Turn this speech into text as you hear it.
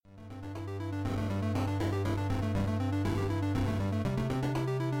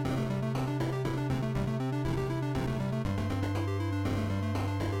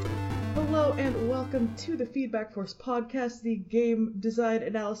Hello and welcome to the Feedback Force podcast, the game design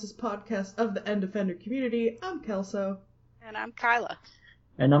analysis podcast of the End Defender community. I'm Kelso. And I'm Kyla.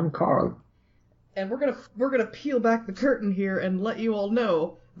 And I'm Carl. And we're gonna peel back the curtain here and let you all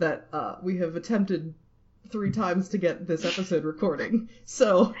know that we have attempted 3 times to get this episode recording.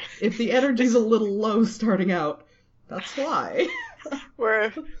 So if the energy's a little low starting out, that's why.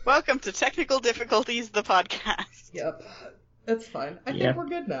 Welcome to Technical Difficulties, the podcast. Yep, that's fine. I think we're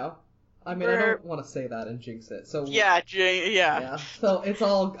good now. I mean, I don't want to say that and jinx it. So yeah. So it's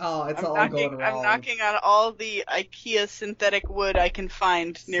all going wrong. I'm knocking on all the IKEA synthetic wood I can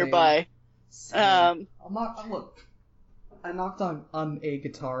find nearby. Same. I knocked on a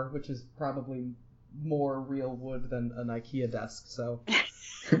guitar, which is probably more real wood than an IKEA desk. So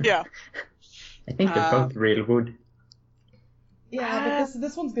yeah. I think they're both real wood. Yeah, but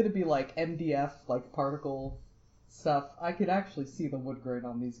this one's gonna be like MDF, like particle stuff. I could actually see the wood grain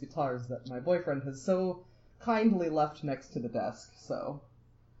on these guitars that my boyfriend has so kindly left next to the desk, so.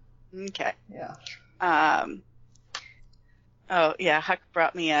 Okay. Yeah. Oh, yeah, Huck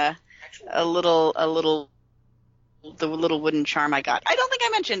brought me the little wooden charm I got. I don't think I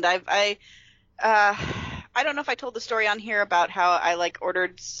mentioned, I don't know if I told the story on here about how I,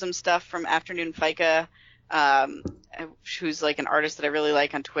 ordered some stuff from Afternoon FICA, who's, an artist that I really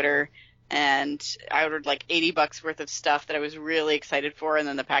like on Twitter. And I ordered $80 worth of stuff that I was really excited for, and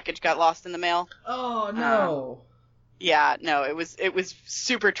then the package got lost in the mail. Oh no! Yeah, no, it was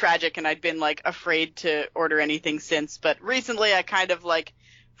super tragic, and I'd been afraid to order anything since. But recently, I kind of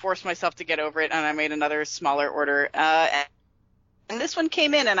forced myself to get over it, and I made another smaller order. And this one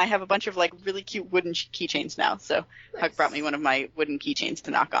came in, and I have a bunch of really cute wooden keychains now. So nice. Huck brought me one of my wooden keychains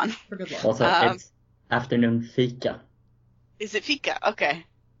to knock on. For good luck. Also, it's Afternoon Fika. Is it Fika? Okay.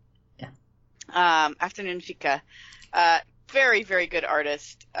 Yeah. Afternoon Fika. Very, very good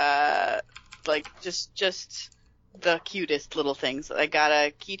artist. Just the cutest little things. I got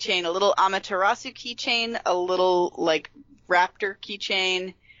a keychain, a little Amaterasu keychain, a little, raptor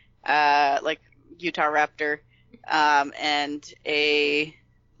keychain, Utah raptor, and a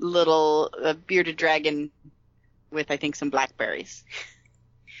little bearded dragon with, I think, some blackberries.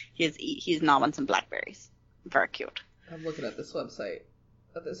 He's gnawing some blackberries. Very cute. I'm looking at this website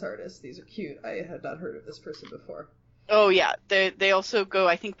of this artist. These are cute. I had not heard of this person before. Oh yeah, they also go,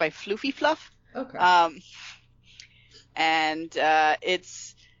 I think, by Floofy Fluff. Okay. And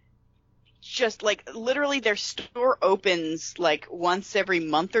it's just literally their store opens once every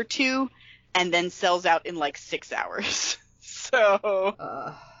month or two, and then sells out in 6 hours. So.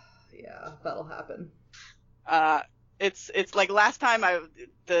 Yeah, that'll happen. It's last time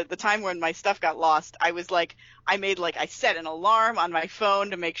the time when my stuff got lost, I was I set an alarm on my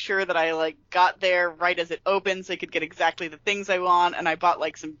phone to make sure that I got there right as it opened so I could get exactly the things I want, and I bought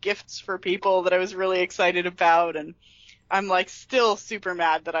some gifts for people that I was really excited about, and I'm still super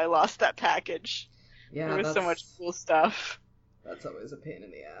mad that I lost that package. Yeah, there was so much cool stuff. That's always a pain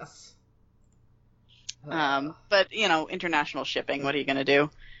in the ass. But international shipping, what are you gonna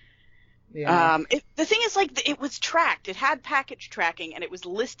do? Yeah. The thing is, it was tracked. It had package tracking, and it was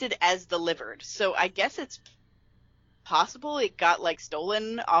listed as delivered. So I guess it's possible it got,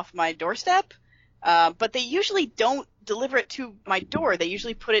 stolen off my doorstep. But they usually don't deliver it to my door. They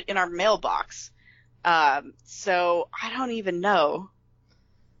usually put it in our mailbox. So I don't even know.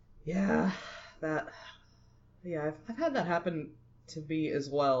 Yeah, I've had that happen to me as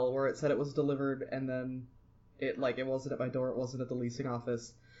well, where it said it was delivered, and then it wasn't at my door, it wasn't at the leasing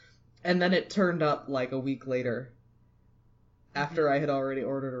office. And then it turned up a week later, after I had already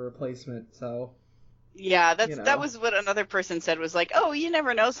ordered a replacement. So yeah, that was what another person said, was oh, you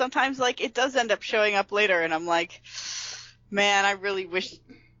never know. Sometimes it does end up showing up later, and I'm man, I really wish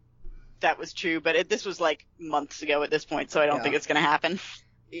that was true. But this was months ago at this point, so I don't think it's gonna happen.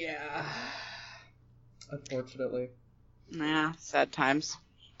 Yeah, unfortunately. Yeah, sad times.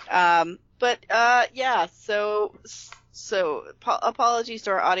 But yeah, so apologies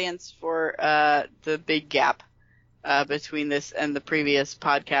to our audience for the big gap between this and the previous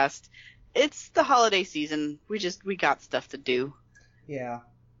podcast. It's the holiday season. We got stuff to do. Yeah,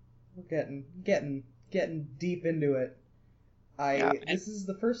 we're getting deep into it. This is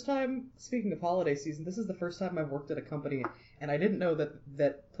the first time, speaking of holiday season, this is the first time I've worked at a company, and I didn't know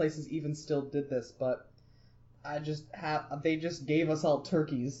that places even still did this, but they just gave us all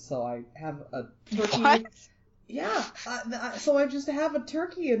turkeys, so I have a turkey. What? Yeah, so I just have a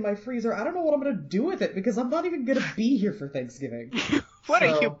turkey in my freezer. I don't know what I'm going to do with it, because I'm not even going to be here for Thanksgiving. What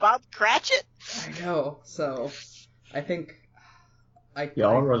are you, Bob Cratchit? I know, so I think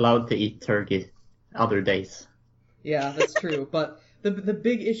You're allowed to eat turkey other days. Yeah, that's true, but The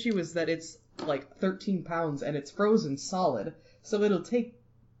big issue is that it's like 13 pounds and it's frozen solid, so it'll take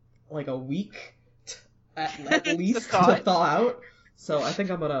like a week at least to thaw out. So I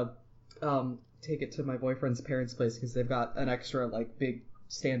think I'm gonna take it to my boyfriend's parents' place because they've got an extra like big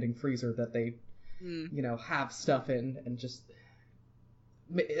standing freezer that they have stuff in, and just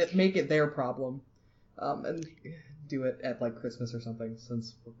make it their problem, and do it at like Christmas or something,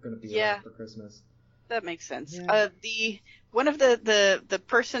 since we're gonna be around for Christmas. That makes sense. Yeah. One of the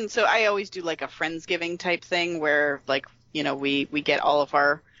person, so I always do like a Friendsgiving type thing where like, we get all of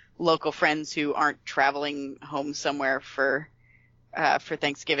our local friends who aren't traveling home somewhere for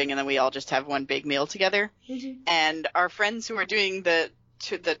Thanksgiving, and then we all just have one big meal together. Mm-hmm. And our friends who are doing the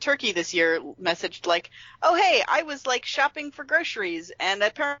turkey this year messaged like, "Oh hey, I was like shopping for groceries, and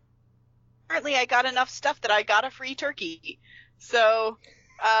apparently I got enough stuff that I got a free turkey. So,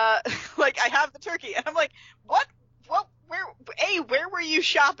 like I have the turkey." And I'm like, "What? Where were you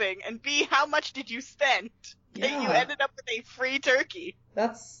shopping? And B, how much did you spend that you ended up with a free turkey?"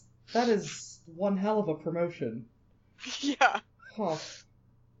 That is one hell of a promotion. Yeah. Huh.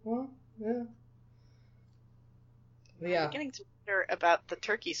 Well, yeah. Yeah. I'm beginning to wonder about the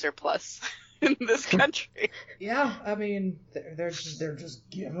turkey surplus in this country. Yeah, I mean, they're just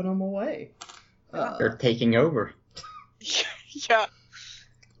giving them away. They're taking over. Yeah.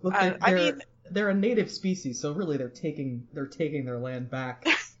 Look, they're a native species, so really they're taking their land back,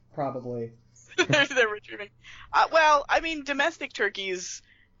 probably. They're retreating. Well, I mean, domestic turkeys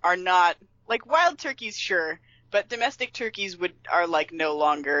are not like wild turkeys, sure, but domestic turkeys are like no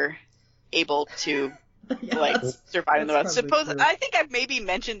longer able to survive in the wild. I think I've maybe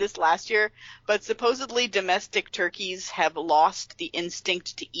mentioned this last year, but supposedly domestic turkeys have lost the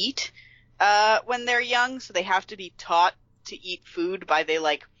instinct to eat when they're young, so they have to be taught to eat food by they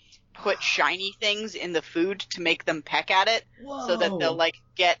like put shiny things in the food to make them peck at it. Whoa. So that they'll like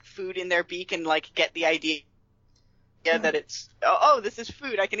get food in their beak and like get the idea that it's this is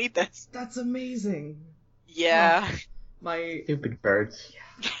food, I can eat this. That's amazing. Yeah. My stupid birds.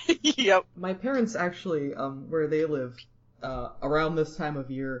 Yep. My parents actually, where they live, around this time of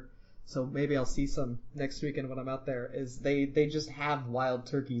year, so maybe I'll see some next weekend when I'm out there, is they just have wild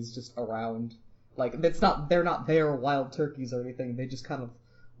turkeys just around. Like, they're not their wild turkeys or anything, they just kind of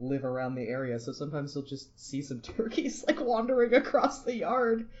live around the area, so sometimes you'll just see some turkeys, like, wandering across the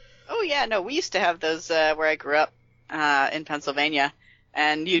yard. Oh yeah, no, we used to have those, where I grew up, in Pennsylvania,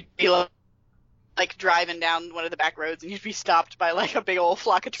 and you'd be like driving down one of the back roads and you'd be stopped by like a big old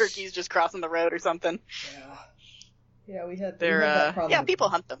flock of turkeys just crossing the road or something. Yeah, we had that problem. Yeah, people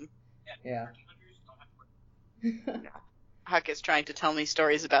hunt them. Yeah. Huck is trying to tell me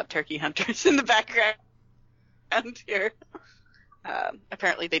stories about turkey hunters in the background here.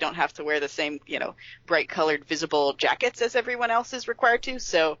 Apparently they don't have to wear the same, bright colored visible jackets as everyone else is required to,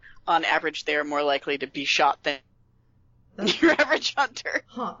 so on average they are more likely to be shot than your average hunter.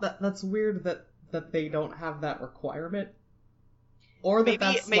 Huh, that's weird that they don't have that requirement. Or that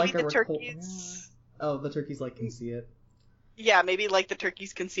that's like a turkeys... Oh, the turkeys can see it. Yeah, maybe like the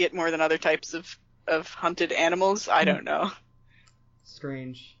turkeys can see it more than other types of hunted animals. I don't know.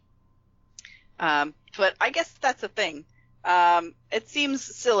 Strange. But I guess that's a thing. It seems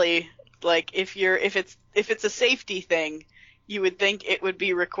silly. Like if it's a safety thing, you would think it would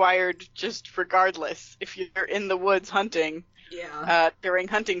be required just regardless. If you're in the woods hunting, during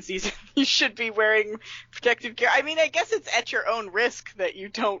hunting season, you should be wearing protective gear. I mean, I guess it's at your own risk that you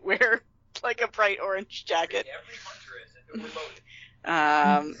don't wear like a bright orange jacket. Every hunter is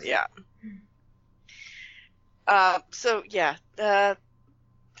remote. Yeah. So yeah,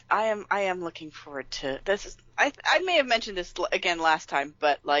 I am looking forward to this. I may have mentioned this again last time,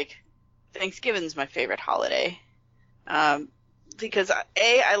 but like Thanksgiving's my favorite holiday. Because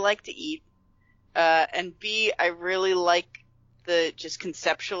A, I like to eat, and B, I really like just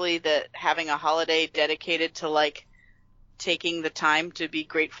conceptually that having a holiday dedicated to like taking the time to be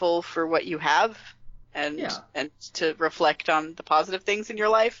grateful for what you have and to reflect on the positive things in your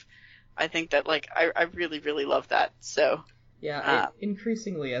life. I think that like I really, really love that. So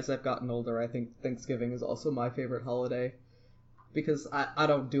increasingly as I've gotten older, I think Thanksgiving is also my favorite holiday because I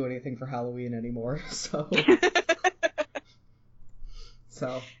don't do anything for Halloween anymore. So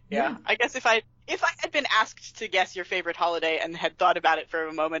yeah, I guess if I had been asked to guess your favorite holiday and had thought about it for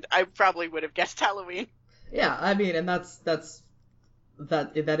a moment, I probably would have guessed Halloween. Yeah, I mean, and that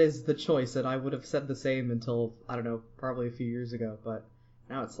is the choice, and I would have said the same until, I don't know, probably a few years ago, but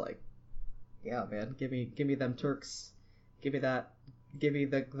now it's like, yeah, man, give me them turks, give me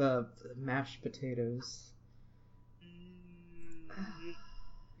the mashed potatoes.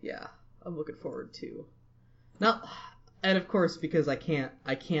 Yeah, I'm looking forward to. Now, And of course, because I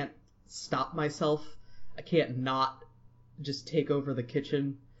can't stop myself, I can't not just take over the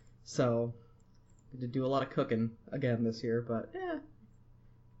kitchen, so I had to do a lot of cooking again this year, but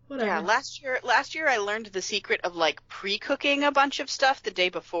whatever. Yeah, last year I learned the secret of like pre-cooking a bunch of stuff the day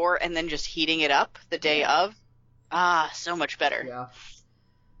before and then just heating it up the day of. So much better. Yeah,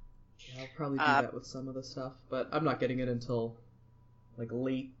 I'll probably do that with some of the stuff, but I'm not getting it until like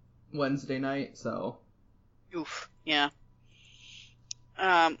late Wednesday night, so. Oof, yeah.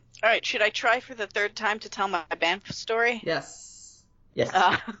 All right, should I try for the third time to tell my Banff story? Yes. Yes.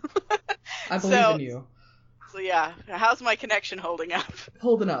 I believe in you. So yeah, how's my connection holding up?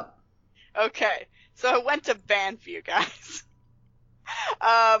 Holding up. Okay, so I went to Banff, you guys.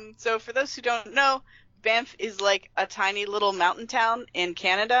 So for those who don't know, Banff is like a tiny little mountain town in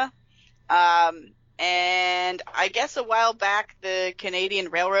Canada. And I guess a while back, the Canadian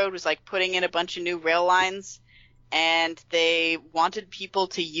Railroad was like putting in a bunch of new rail lines, and they wanted people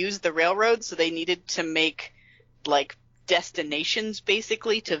to use the railroad, so they needed to make like destinations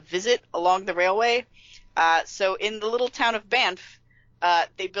basically to visit along the railway. So in the little town of Banff,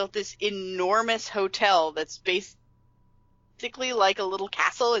 they built this enormous hotel that's basically like a little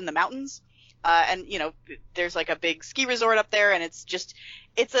castle in the mountains. And you know, there's like a big ski resort up there, and it's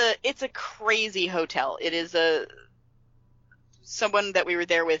a crazy hotel. It is someone that we were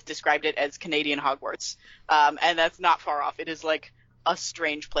there with described it as Canadian Hogwarts. And that's not far off. It is like a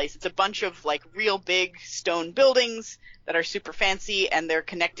strange place. It's a bunch of like real big stone buildings that are super fancy, and they're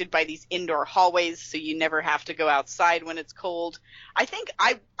connected by these indoor hallways, so you never have to go outside when it's cold. I think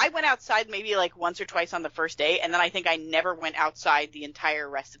I went outside maybe like once or twice on the first day, and then I think I never went outside the entire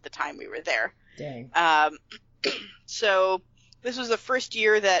rest of the time we were there. Dang. So this was the first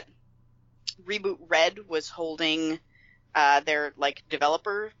year that Reboot Red was holding their like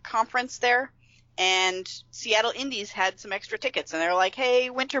developer conference there, and Seattle Indies had some extra tickets, and they're like, "Hey,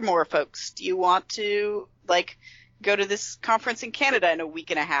 Wintermore folks, do you want to like go to this conference in Canada in a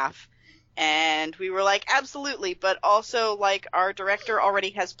week and a half?" And we were like, "Absolutely," but also like our director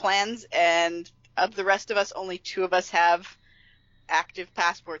already has plans, and of the rest of us, only 2 of us have active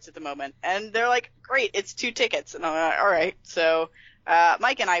passports at the moment. And they're like, "Great, it's 2 tickets." And I'm like, all right. So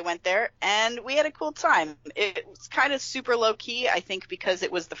Mike and I went there, and we had a cool time. It was kind of super low key, I think, because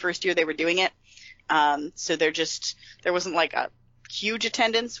it was the first year they were doing it. So there wasn't like a huge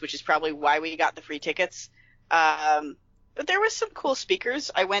attendance, which is probably why we got the free tickets. But there was some cool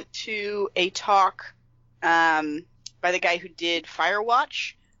speakers. I went to a talk by the guy who did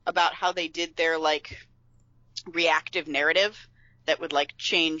Firewatch about how they did their like reactive narrative that would like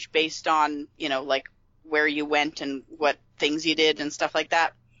change based on, you know, like where you went and what things you did and stuff like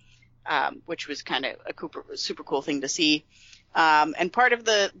that, which was kind of a super cool thing to see. And part of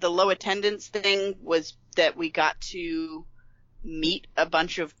the low attendance thing was that we got to meet a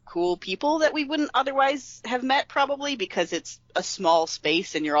bunch of cool people that we wouldn't otherwise have met, probably because it's a small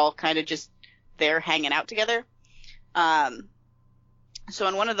space and you're all kind of just there hanging out together. So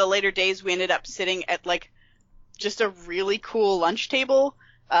on one of the later days, we ended up sitting at like just a really cool lunch table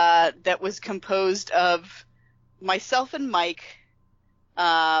that was composed of myself and Mike.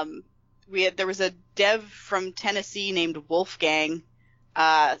 There was a dev from Tennessee named Wolfgang,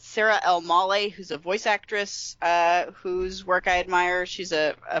 Sarah El Male, who's a voice actress, whose work I admire. She's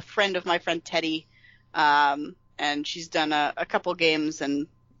a friend of my friend Teddy, and she's done a couple games, and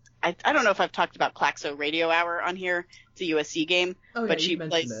I don't know if I've talked about Claxo Radio Hour on here. It's a USC game, Oh, yeah, but you she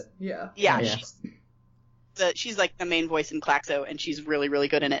mentioned plays. it. Yeah. Yeah, Yeah. she's like the main voice in Claxo, and she's really, really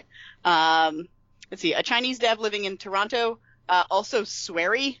good in it. Let's see, a Chinese dev living in Toronto, also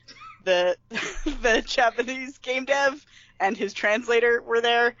Swery, the Japanese game dev, and his translator were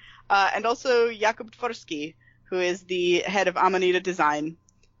there, and also Jakub Dvorsky, who is the head of Amanita Design,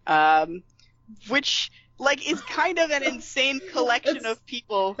 which like is kind of an insane collection of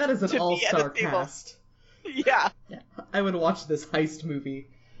people. That is an to be at a all-star table. cast. Yeah, I would watch this heist movie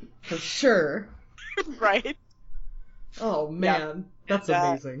for sure. right. Oh man, that's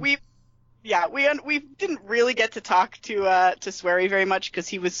amazing. We didn't really get to talk to Swery very much because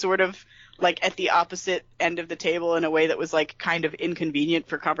he was sort of like at the opposite end of the table in a way that was like kind of inconvenient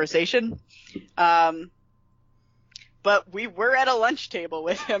for conversation. But we were at a lunch table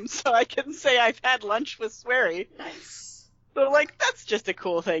with him, so I can say I've had lunch with Swery. Nice. So like that's just a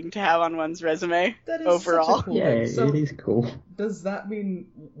cool thing to have on one's resume. That is overall. such a cool Yeah, thing. So, it is cool. does that mean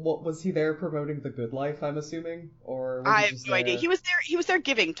what was he there promoting the good life? I'm assuming, or was I he have just no idea. there- He was there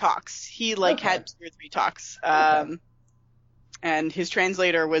giving talks. He like Okay. had 2 or 3 talks. Okay. And his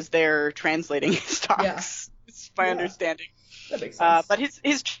translator was there translating his talks. Yeah. It's my Yeah. understanding. That makes sense. But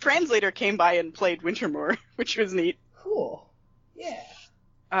his translator came by and played Wintermore, which was neat. Cool. Yeah.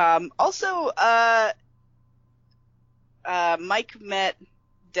 Also, Mike met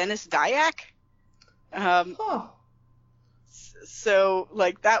Dennis Dyack. Huh. So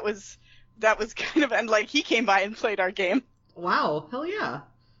like that was kind of, and like he came by and played our game. Wow. Hell yeah.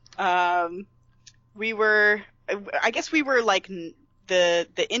 I guess we were like the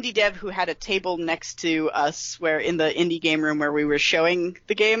indie dev who had a table next to us where in the indie game room where we were showing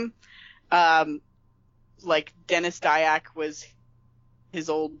the game. Like Dennis Dyack was his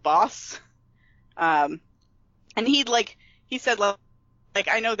old boss. And he said like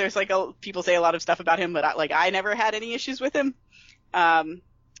I know there's like people say a lot of stuff about him, but I never had any issues with him.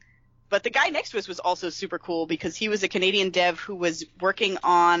 But the guy next to us was also super cool because he was a Canadian dev who was working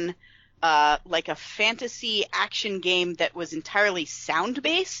on like a fantasy action game that was entirely sound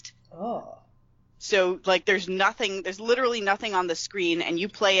based. Oh. So like there's literally nothing on the screen, and you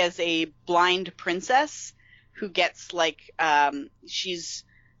play as a blind princess who gets like she's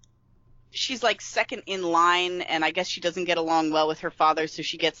like second in line, and I guess she doesn't get along well with her father, so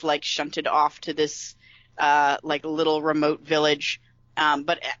she gets like shunted off to this like little remote village.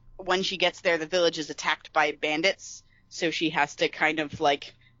 But when she gets there, the village is attacked by bandits, so she has to kind of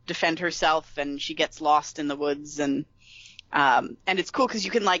like defend herself, and she gets lost in the woods, and it's cool because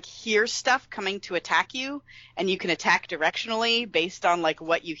you can like hear stuff coming to attack you, and you can attack directionally based on like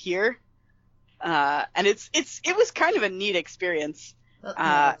what you hear. And it was kind of a neat experience.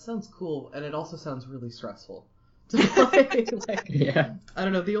 That sounds cool, and it also sounds really stressful. like, Yeah. I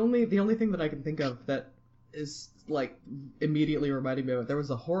don't know. The only thing that I can think of that is like immediately reminding me of it. There was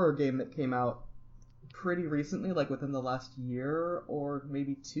a horror game that came out pretty recently, like within the last year or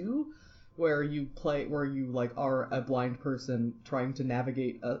maybe two, where you like are a blind person trying to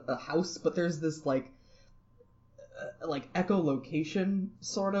navigate a house, but there's this like echolocation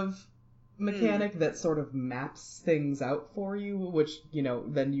sort of mechanic that sort of maps things out for you, which, you know,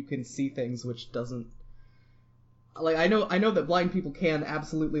 then you can see things, which doesn't like I know that blind people can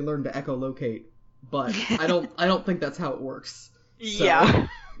absolutely learn to echolocate, but I don't think that's how it works. So, Yeah.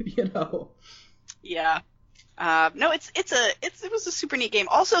 You know. Yeah. No, it was a super neat game.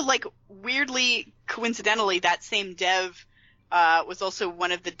 Also, like, weirdly, coincidentally, that same dev was also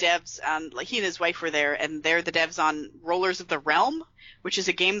one of the devs, like, he and his wife were there, and they're the devs on Rollers of the Realm, which is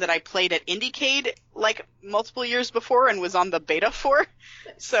a game that I played at Indiecade, like, multiple years before and was on the beta for.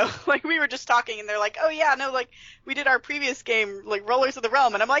 So, like, we were just talking, and they're like, oh, yeah, no, like, we did our previous game, like, Rollers of the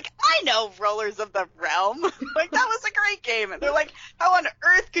Realm, and I'm like, I know Rollers of the Realm! Like, that was a great game! And they're like, how on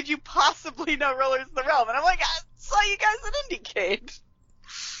earth could you possibly know Rollers of the Realm? And I'm like, I saw you guys at Indiecade!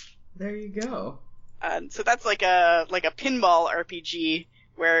 There you go. So that's like a pinball RPG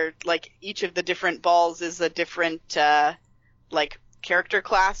where like each of the different balls is a different like character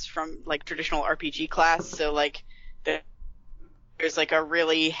class from like traditional RPG class. So like there's like a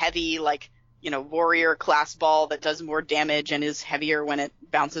really heavy like, you know, warrior class ball that does more damage and is heavier when it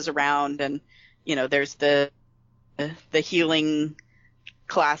bounces around, and you know there's the healing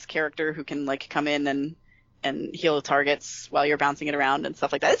class character who can like come in and heal the targets while you're bouncing it around and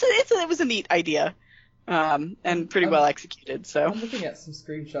stuff like that. It was a neat idea. And pretty well executed. So I'm looking at some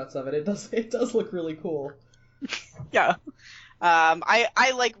screenshots of it. It does look really cool. Yeah.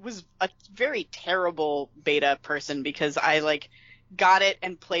 I like was a very terrible beta person because I like got it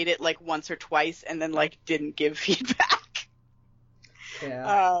and played it like once or twice and then like didn't give feedback.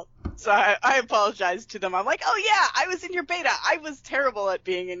 Yeah. So I apologized to them. I'm like, oh yeah, I was in your beta. I was terrible at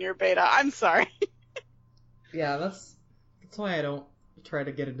being in your beta. I'm sorry. Yeah, that's why I don't try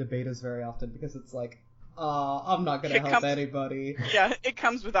to get into betas very often, because it's like, I'm not gonna help anybody. Yeah, it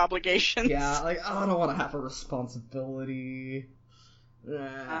comes with obligations. Yeah, like, I don't want to have a responsibility.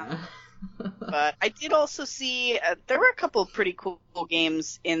 But I did also see, there were a couple of pretty cool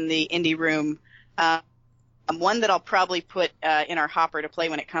games in the indie room. One that I'll probably put in our hopper to play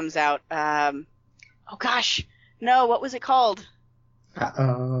when it comes out. Oh gosh, no, what was it called?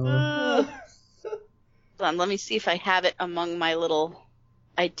 Uh-oh. Hold on, let me see if I have it among my little...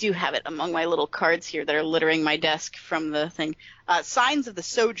 I do have it among my little cards here that are littering my desk from the thing. Signs of the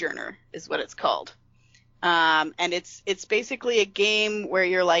Sojourner is what it's called. And it's basically a game where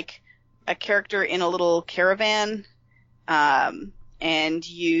you're like a character in a little caravan, and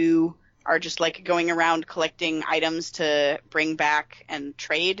you are just like going around collecting items to bring back and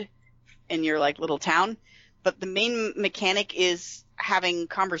trade in your like little town. But the main mechanic is having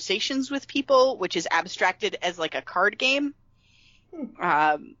conversations with people, which is abstracted as like a card game.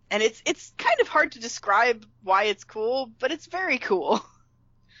 And it's kind of hard to describe why it's cool, but it's very cool.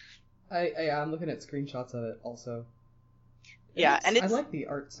 I'm looking at screenshots of it also. Yeah, and I like the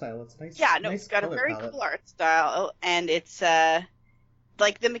art style. It's nice. Yeah, no, nice it's got a color very palette. cool art style, and it's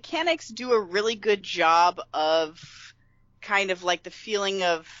like the mechanics do a really good job of kind of like the feeling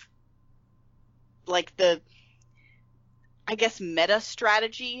of like the, I guess, meta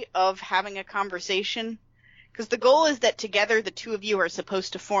strategy of having a conversation. Because the goal is that together the two of you are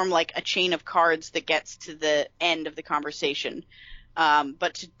supposed to form like a chain of cards that gets to the end of the conversation.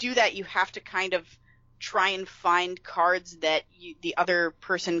 But to do that, you have to kind of try and find cards that the other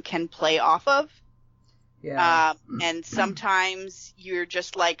person can play off of. Yeah. And sometimes you're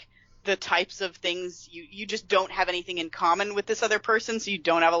just like the types of things you just don't have anything in common with this other person, so you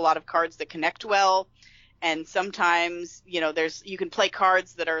don't have a lot of cards that connect well. And sometimes, you can play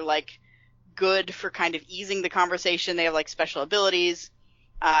cards that are like good for kind of easing the conversation. They have like special abilities.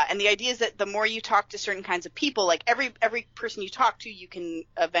 And the idea is that the more you talk to certain kinds of people, like every person you talk to, you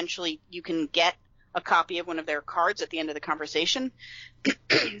can get a copy of one of their cards at the end of the conversation.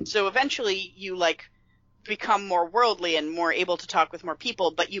 So eventually you like become more worldly and more able to talk with more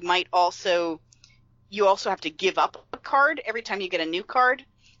people, but you also have to give up a card every time you get a new card.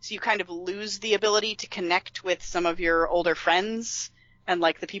 So you kind of lose the ability to connect with some of your older friends and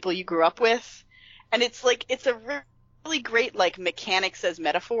like the people you grew up with. And it's a really great like mechanics as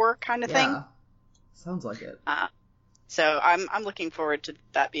metaphor kind of thing. Sounds like it. So I'm looking forward to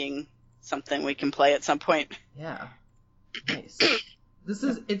that being something we can play at some point. Yeah. Nice.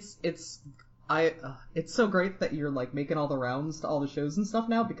 It's so great that you're like making all the rounds to all the shows and stuff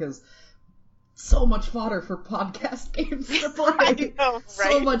now, because so much fodder for podcast games to play. I know,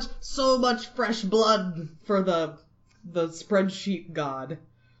 right? So much fresh blood for the spreadsheet god.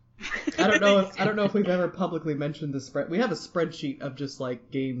 I don't know if we've ever publicly mentioned the spread. We have a spreadsheet of just like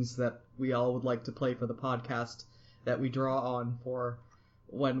games that we all would like to play for the podcast that we draw on for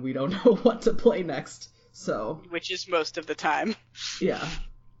when we don't know what to play next. So, which is most of the time. Yeah.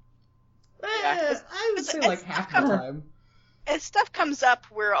 I would say like half the time. As stuff comes up,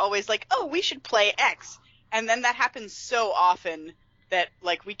 we're always like, oh, we should play X. And then that happens so often that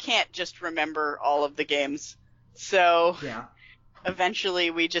like we can't just remember all of the games. So yeah.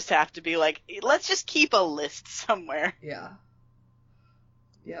 Eventually we just have to be like, let's just keep a list somewhere. Yeah.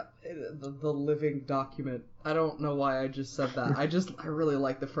 Yeah, the living document. I don't know why I just said that. I really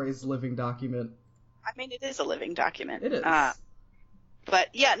like the phrase living document. I mean, it is a living document. It is. But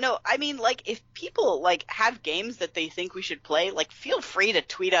yeah, no, I mean, like, if people, like, have games that they think we should play, like, feel free to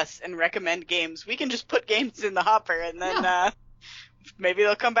tweet us and recommend games. We can just put games in the hopper, and then, maybe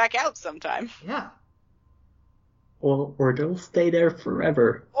they'll come back out sometime. Yeah. Or they'll stay there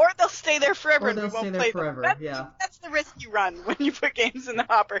forever. Or they'll stay there forever, and we won't play them. That's the risk you run when you put games in the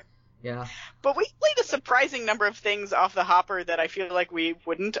hopper. Yeah. But we played a surprising number of things off the hopper that I feel like we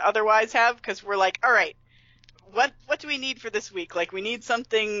wouldn't otherwise have, because we're like, all right, what do we need for this week? Like, we need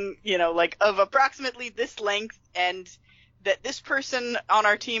something, like of approximately this length and that this person on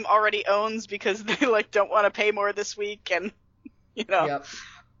our team already owns because they like don't want to pay more this week, and Yep.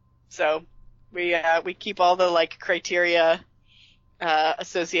 So we keep all the like criteria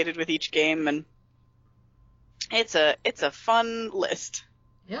associated with each game, and it's a fun list.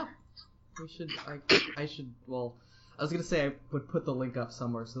 Yeah. I should well, I was gonna say I would put the link up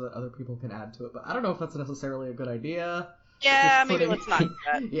somewhere so that other people can add to it, but I don't know if that's necessarily a good idea. Yeah, maybe let's not do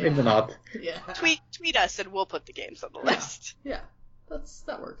that. Yeah. Maybe not. Yeah. Tweet us and we'll put the games on the list. Yeah.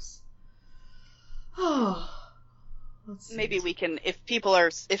 That works. Oh. Let's see. Maybe we can, if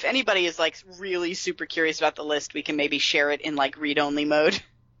anybody is like really super curious about the list, we can maybe share it in like read-only mode.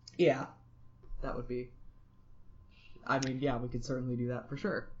 Yeah. That would be, I mean, yeah, we could certainly do that for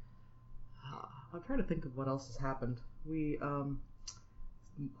sure. I'm trying to think of what else has happened. We,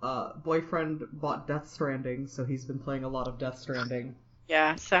 boyfriend bought Death Stranding, so he's been playing a lot of Death Stranding.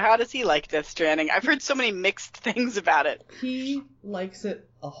 Yeah, so how does he like Death Stranding? I've heard so many mixed things about it. He likes it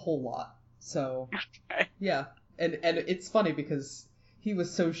a whole lot, so, Okay. Yeah. And it's funny because he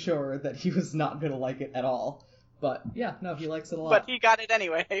was so sure that he was not gonna like it at all. But, yeah, no, he likes it a lot. But he got it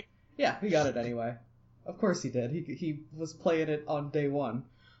anyway. Yeah, he got it anyway. Of course he did. He was playing it on day one.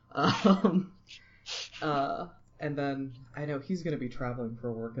 And then I know he's going to be traveling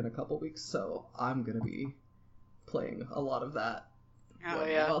for work in a couple weeks, so I'm going to be playing a lot that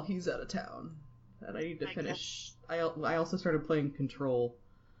while he's out of town. And I need to finish. I also started playing Control.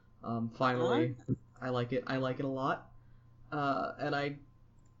 Finally, I like it. I like it a lot. And I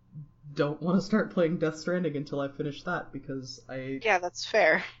don't want to start playing Death Stranding until I finish that because Yeah, that's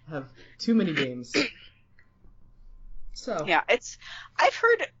fair. have too many games. So Yeah, it's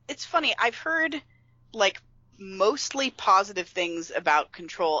funny. I've heard like mostly positive things about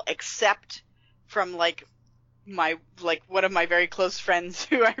Control, except from like one of my very close friends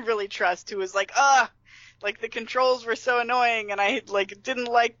who I really trust, who was like, like the controls were so annoying, and I like didn't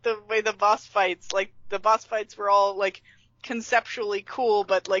like the way the boss fights. Like the boss fights were all like conceptually cool,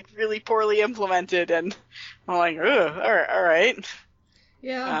 but like really poorly implemented. And I'm like, ugh, all right.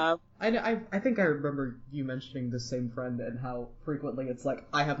 Yeah, I think I remember you mentioning the same friend and how frequently it's like,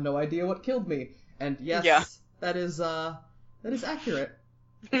 I have no idea what killed me. And yes, that is accurate.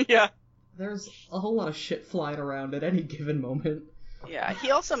 Yeah. There's a whole lot of shit flying around at any given moment. Yeah,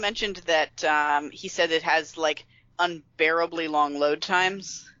 he also mentioned that he said it has like unbearably long load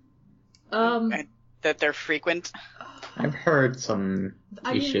times. And that they're frequent. I've heard some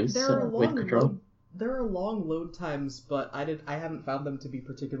issues with control. There are long load times, but I haven't found them to be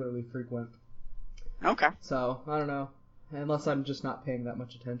particularly frequent. Okay. So, I don't know. Unless I'm just not paying that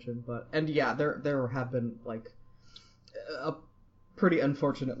much attention. And yeah, there have been, like, a pretty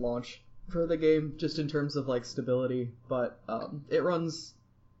unfortunate launch for the game, just in terms of, like, stability. But it runs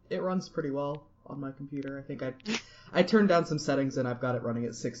pretty well on my computer. I think I turned down some settings and I've got it running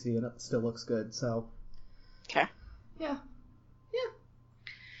at 60 and it still looks good, so... Okay. Yeah.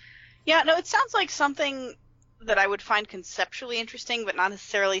 Yeah, no, it sounds like something that I would find conceptually interesting, but not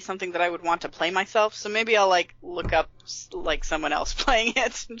necessarily something that I would want to play myself. So maybe I'll like look up like someone else playing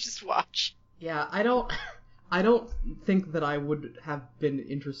it and just watch. Yeah, I don't think that I would have been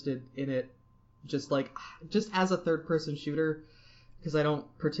interested in it just as a third-person shooter, because I don't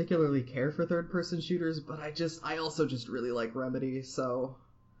particularly care for third-person shooters, but I also just really like Remedy, so...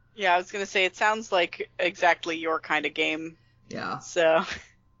 Yeah, I was gonna say, it sounds like exactly your kind of game. Yeah. So...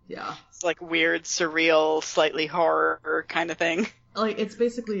 Yeah. It's like weird, surreal, slightly horror kind of thing. Like, it's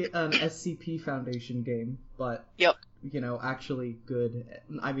basically an SCP Foundation game, but, yep. Actually good.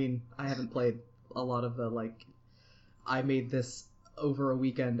 I mean, I haven't played a lot of the, like, I made this over a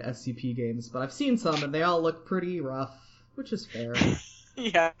weekend SCP games, but I've seen some, and they all look pretty rough, which is fair.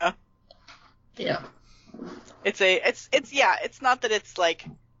 Yeah. Yeah. It's not that it's, like,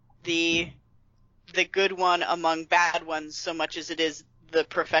 the good one among bad ones so much as it is the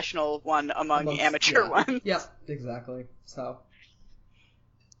professional one among the amateur ones. Yep, exactly. So,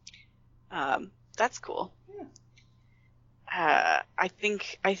 that's cool. Yeah. I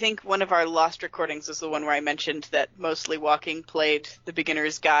think one of our lost recordings was the one where I mentioned that Mostly Walking played The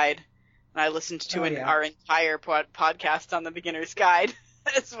Beginner's Guide, and I listened to our entire podcast on The Beginner's Guide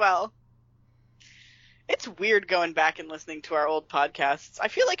as well. It's weird going back and listening to our old podcasts. I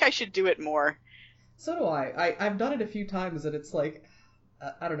feel like I should do it more. So do I. I've done it a few times, and it's like,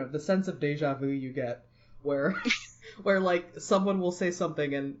 I don't know, the sense of deja vu you get, where like, someone will say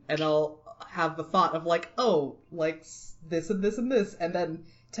something, and I'll have the thought of, like, oh, like, this and this and this, and then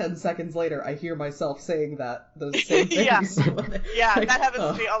 10 seconds later, I hear myself saying those same things. Yeah, like, that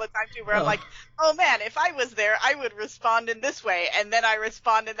happens to me all the time, too, where I'm like, oh man, if I was there, I would respond in this way, and then I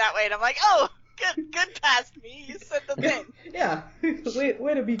respond in that way, and I'm like, oh, good past me, you said the thing. Yeah,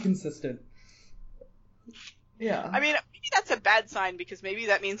 way to be consistent. Yeah. I mean, maybe that's a bad sign, because maybe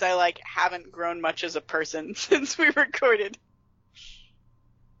that means I, like, haven't grown much as a person since we recorded.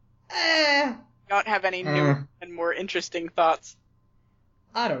 Don't have any new and more interesting thoughts.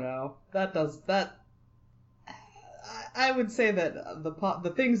 I don't know. I would say that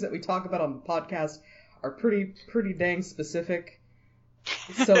the things that we talk about on the podcast are pretty dang specific.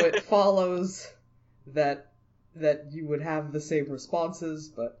 So it follows that you would have the same responses,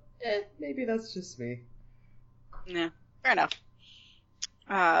 but maybe that's just me. Yeah, fair enough.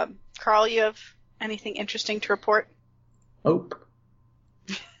 Carl, you have anything interesting to report? Nope.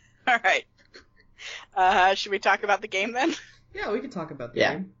 All right. Should we talk about the game then? Yeah, we can talk about the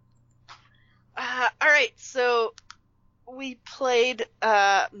game. All right, so we played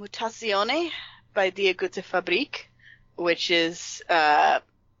Mutazione by Die Gute Fabrik, which is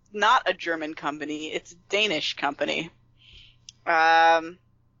not a German company, it's a Danish company. And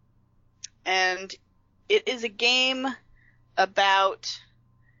it is a game about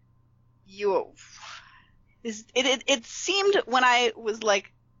you. It seemed, when I was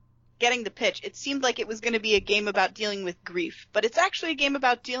like getting the pitch, it seemed like it was going to be a game about dealing with grief, but it's actually a game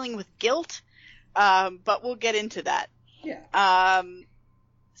about dealing with guilt. But we'll get into that. Yeah.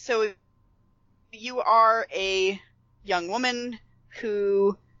 So you are a young woman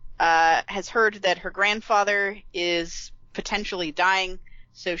who has heard that her grandfather is potentially dying,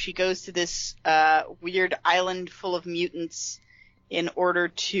 so she goes to this weird island full of mutants in order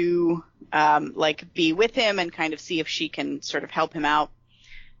to be with him and kind of see if she can sort of help him out.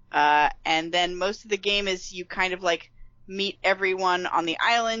 And then most of the game is you kind of like meet everyone on the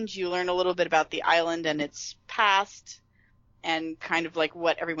island. You learn a little bit about the island and its past. and kind of like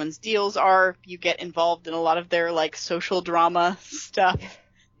what everyone's deals are. You get involved in a lot of their like social drama stuff.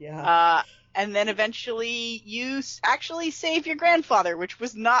 Yeah. And then eventually you actually save your grandfather, which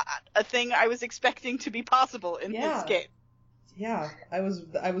was not a thing I was expecting to be possible in this game. Yeah, I was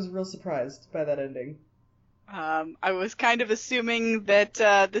real surprised by that ending. I was kind of assuming that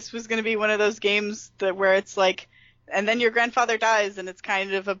this was going to be one of those games where it's like, and then your grandfather dies, and it's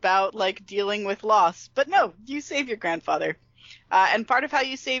kind of about like dealing with loss. But no, you save your grandfather. And part of how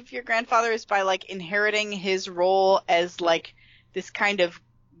you save your grandfather is by like inheriting his role as like this kind of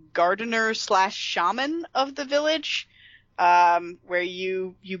gardener / shaman of the village, where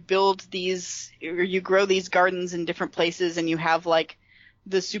you build these, or you grow these gardens in different places, and you have like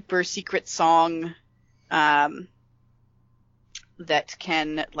the super secret song that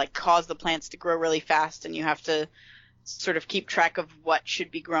can like cause the plants to grow really fast, and you have to sort of keep track of what should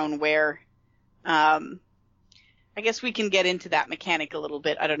be grown where. I guess we can get into that mechanic a little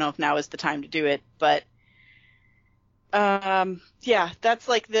bit. I don't know if now is the time to do it, but yeah, that's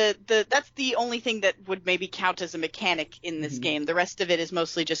like that's the only thing that would maybe count as a mechanic in this game. The rest of it is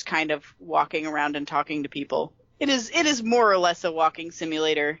mostly just kind of walking around and talking to people. It is more or less a walking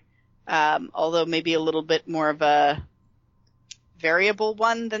simulator, although maybe a little bit more of a variable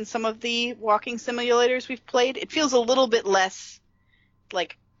one than some of the walking simulators we've played. It feels a little bit less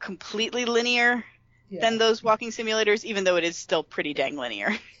like completely linear than those walking simulators, even though it is still pretty dang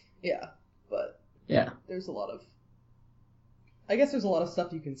linear. Yeah, but there's a lot of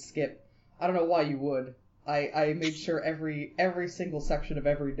stuff you can skip. I don't know why you would. I made sure every single section of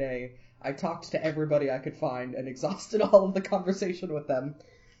every day I talked to everybody I could find and exhausted all of the conversation with them.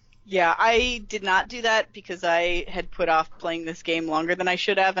 Yeah, I did not do that because I had put off playing this game longer than I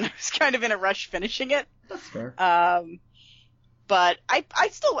should have, and I was kind of in a rush finishing it. That's fair. But I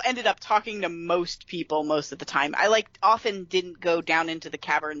still ended up talking to most people most of the time. I like often didn't go down into the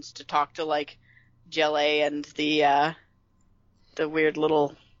caverns to talk to like Jelly and the weird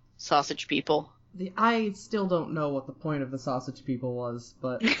little sausage people. I still don't know what the point of the sausage people was,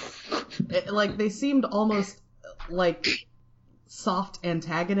 but they seemed almost like soft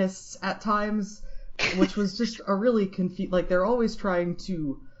antagonists at times, which was just a really like they're always trying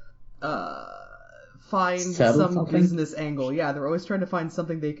to find some business angle. Yeah, they're always trying to find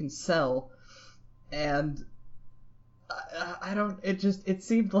something they can sell, and it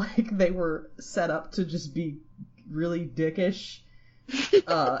seemed like they were set up to just be really dickish,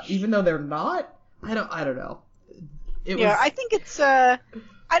 even though they're not. I don't know. I think it's I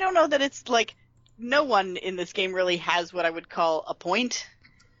don't know that it's like no one in this game really has what I would call a point.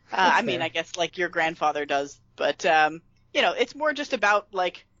 I mean, I guess like your grandfather does, but it's more just about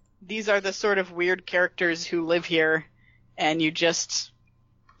like these are the sort of weird characters who live here, and you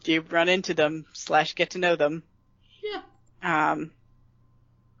run into them / get to know them. Yeah.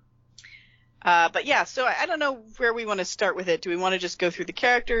 But yeah, so I don't know where we want to start with it. Do we want to just go through the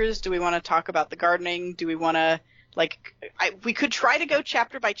characters? Do we want to talk about the gardening? Do we want to, we could try to go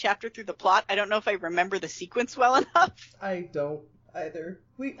chapter by chapter through the plot. I don't know if I remember the sequence well enough. I don't either.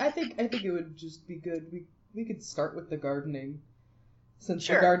 I think it would just be good. We could start with the gardening, since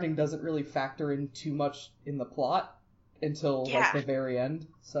the gardening doesn't really factor in too much in the plot until the very end.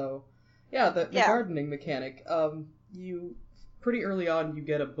 So, the gardening mechanic. You pretty early on you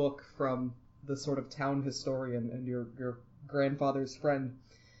get a book from the sort of town historian and your grandfather's friend,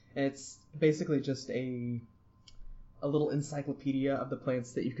 and it's basically just a little encyclopedia of the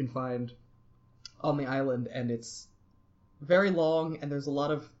plants that you can find on the island, and it's very long, and there's a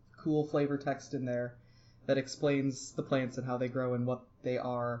lot of cool flavor text in there that explains the plants and how they grow and what they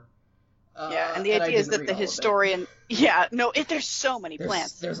are. And the idea is that the historian... there's so many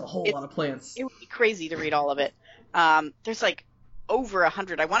plants. There's a whole lot of plants. It would be crazy to read all of it. There's like over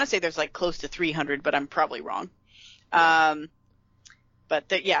 100. I want to say there's like close to 300, but I'm probably wrong. But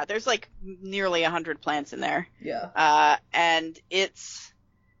there's like nearly 100 plants in there. Yeah. And it's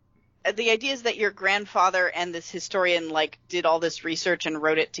the idea is that your grandfather and this historian like did all this research and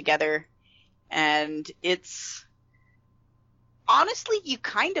wrote it together, and it's honestly you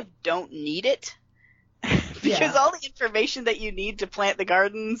kind of don't need it. Because all the information that you need to plant the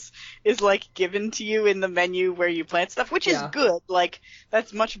gardens is, like, given to you in the menu where you plant stuff, which is good. Like,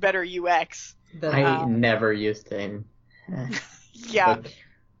 that's much better UX. I never used it. But...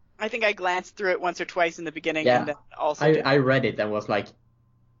 I think I glanced through it once or twice in the beginning. Yeah, and then also I read it and was like,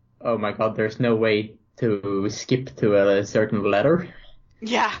 oh my god, there's no way to skip to a certain letter.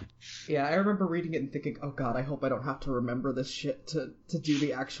 Yeah. Yeah, I remember reading it and thinking, oh god, I hope I don't have to remember this shit to do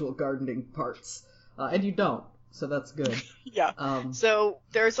the actual gardening parts. And you don't, so that's good. Yeah. So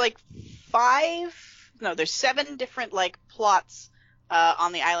there's like 5 there's 7 different like plots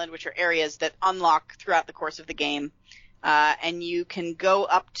on the island, which are areas that unlock throughout the course of the game. And you can go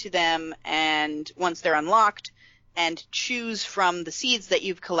up to them, and once they're unlocked, and choose from the seeds that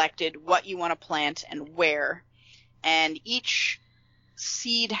you've collected what you want to plant and where. And each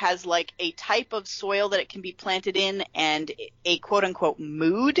seed has like a type of soil that it can be planted in and a quote unquote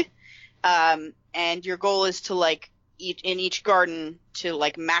mood. And your goal is to like in each garden to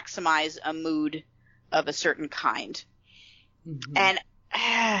like maximize a mood of a certain kind. Mm-hmm. And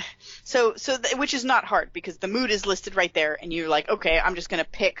which is not hard because the mood is listed right there, and you're like, okay, I'm just going to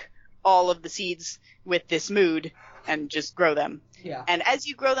pick all of the seeds with this mood and just grow them. Yeah. And as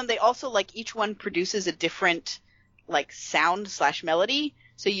you grow them, they also like each one produces a different like sound / melody.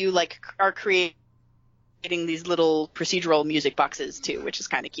 So you like are creating these little procedural music boxes too, which is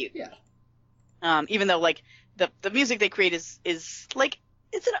kind of cute. Yeah. Even though like the music they create is like,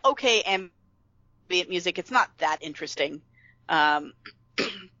 it's an okay ambient music. It's not that interesting. But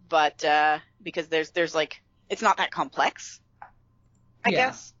because there's like, it's not that complex, I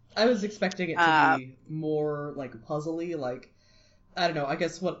guess. I was expecting it to be more like puzzly, like, I don't know, I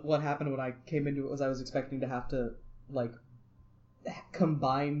guess what happened when I came into it was I was expecting to have to like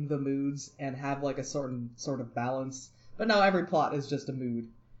combine the moods and have like a certain sort of balance. But no, every plot is just a mood.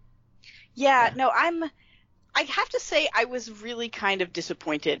 Yeah, no, I have to say I was really kind of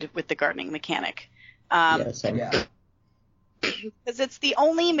disappointed with the gardening mechanic. Same. Yeah. Because it's the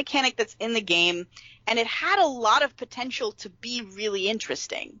only mechanic that's in the game, and it had a lot of potential to be really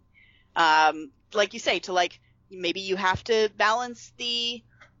interesting. Like you say, to like, maybe you have to balance the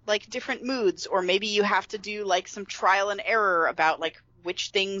like different moods, or maybe you have to do like some trial and error about like which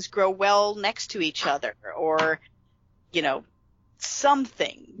things grow well next to each other, or, you know,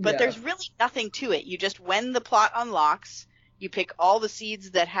 something. But there's really nothing to it. You just, when the plot unlocks, you pick all the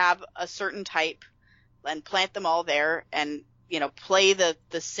seeds that have a certain type and plant them all there, and, you know, play the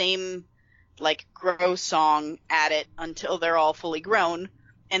same like grow song at it until they're all fully grown,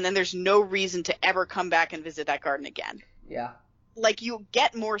 and then there's no reason to ever come back and visit that garden again. Yeah. Like, you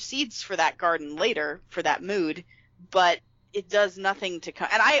get more seeds for that garden later for that mood, but it does nothing to come.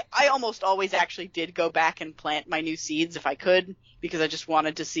 And I almost always actually did go back and plant my new seeds if I could, because I just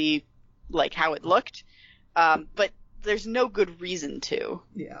wanted to see like how it looked. But there's no good reason to.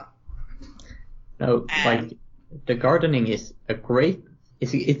 Yeah. No, like, the gardening is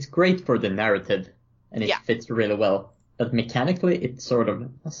it's great for the narrative, and it fits really well. But mechanically, it's sort of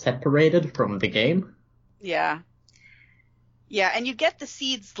separated from the game. Yeah. Yeah, and you get the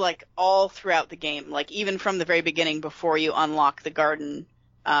seeds, like, all throughout the game. Like, even from the very beginning, before you unlock the garden,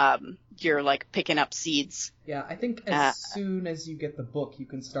 you're, like, picking up seeds. Yeah, I think as soon as you get the book, you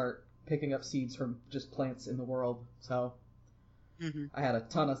can start picking up seeds from just plants in the world, so... Mm-hmm. I had a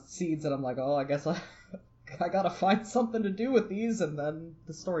ton of seeds, and I'm like, oh, I guess I gotta find something to do with these, and then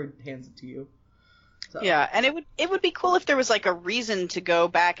the story hands it to you. So. Yeah, and it would be cool if there was like a reason to go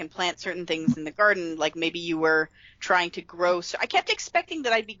back and plant certain things in the garden, like maybe you were trying to grow. So I kept expecting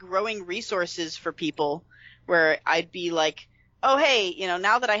that I'd be growing resources for people, where I'd be like, oh, hey, you know,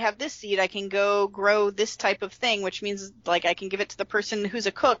 now that I have this seed, I can go grow this type of thing, which means like I can give it to the person who's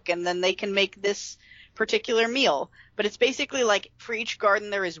a cook, and then they can make this particular meal. But it's basically like for each garden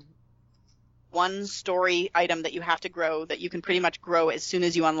there is one story item that you have to grow that you can pretty much grow as soon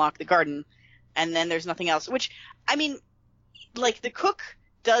as you unlock the garden, and then there's nothing else. Which, I mean, like, the cook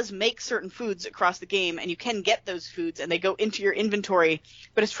does make certain foods across the game, and you can get those foods and they go into your inventory,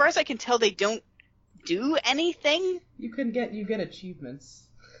 but as far as I can tell, they don't do anything. You get achievements.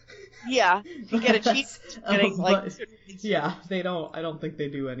 Yeah, you get achievements getting like certain things. Yeah, I don't think they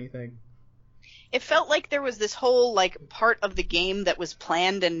do anything. It felt like there was this whole, like, part of the game that was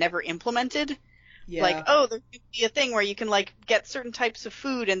planned and never implemented. Yeah. Like, oh, there's going to be a thing where you can, like, get certain types of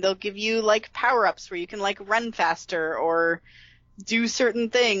food, and they'll give you, like, power-ups where you can, like, run faster or do certain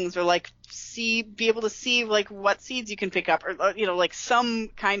things, or, like, be able to see, like, what seeds you can pick up, or, you know, like, some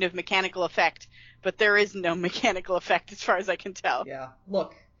kind of mechanical effect. But there is no mechanical effect as far as I can tell. Yeah.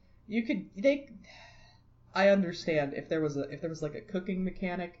 Look, I understand if there was like a cooking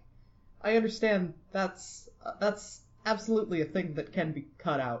mechanic. I understand that's absolutely a thing that can be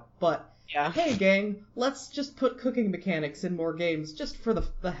cut out, but hey gang, let's just put cooking mechanics in more games just for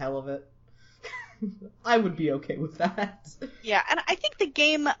the hell of it. I would be okay with that. Yeah, and I think the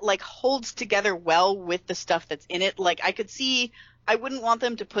game, like, holds together well with the stuff that's in it. Like, I wouldn't want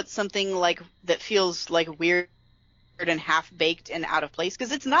them to put something, like, that feels, like, weird and half-baked and out of place,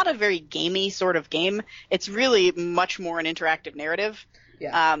 because it's not a very gamey sort of game. It's really much more an interactive narrative.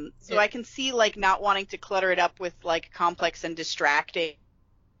 Yeah. So I can see, like, not wanting to clutter it up with, like, complex and distracting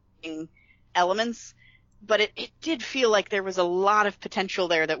elements. but it did feel like there was a lot of potential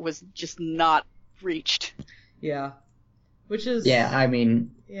there that was just not reached. Yeah. Which is... Yeah, I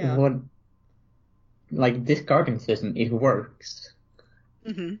mean, Yeah. This gardening system, it works.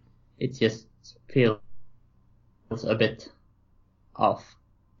 Mm-hmm. It just feels a bit off.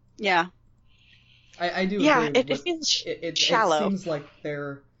 Yeah. I do Yeah, agree. it feels It shallow. seems like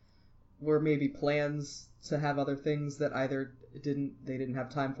there were maybe plans to have other things that either they didn't have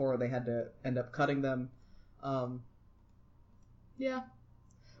time for, or they had to end up cutting them. Yeah.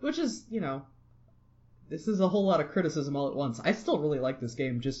 Which is, this is a whole lot of criticism all at once. I still really like this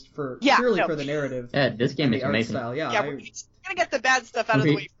game just purely for the narrative. Yeah, this game and is the art amazing. style. Yeah, We're gonna get the bad stuff out of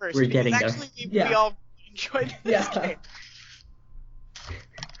the way first. We're getting there. Actually, we all enjoyed this game.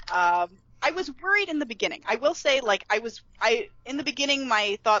 I was worried in the beginning. I will say, in the beginning,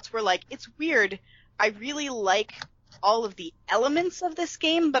 my thoughts were like, it's weird. I really like all of the elements of this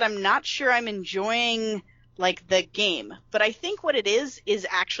game, but I'm not sure I'm enjoying, the game. But I think what it is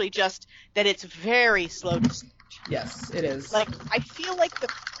actually just that it's very slow to start. Yes, it is. I feel like the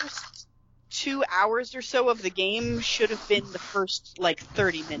first 2 hours or so of the game should have been the first,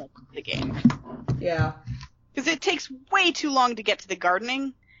 30 minutes of the game. Yeah. Because it takes way too long to get to the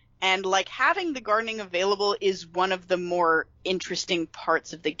gardening. And, having the gardening available is one of the more interesting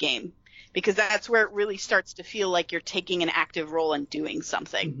parts of the game. Because that's where it really starts to feel like you're taking an active role and doing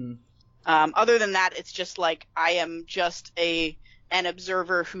something. Mm-hmm. Other than that, it's just I am just an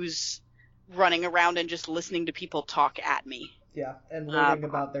observer who's running around and just listening to people talk at me. Yeah, and learning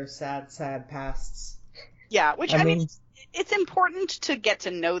about their sad, sad pasts. Yeah, which, I mean, it's important to get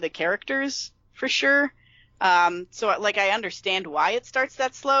to know the characters, for sure. So I understand why it starts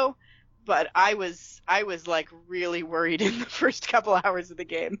that slow, but I was really worried in the first couple hours of the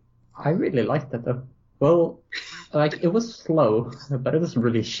game. I really liked that though. Well, it was slow, but it was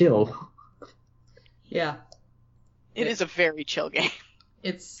really chill. Yeah. It is a very chill game.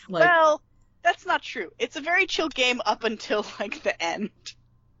 It's well, that's not true. It's a very chill game up until the end.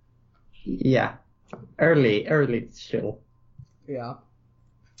 Yeah. Early chill. Yeah.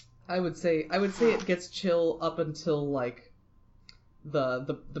 I would say it gets chill up until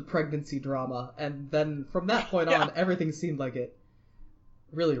the pregnancy drama, and then from that point on, everything seemed like it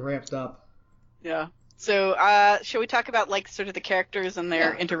really ramped up. Yeah. So, shall we talk about sort of the characters and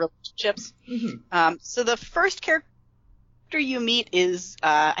their interrelationships? Mm-hmm. So the first character you meet is,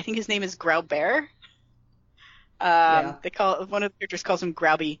 I think his name is Growlbear. They one of the characters calls him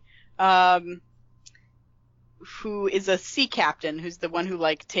Growby. Who is a sea captain, who's the one who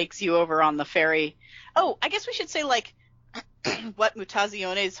takes you over on the ferry. Oh, I guess we should say what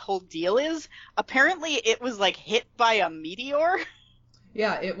Mutazione's whole deal is. Apparently it was hit by a meteor.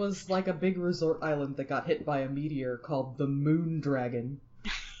 Yeah, it was a big resort island that got hit by a meteor called the Moon Dragon.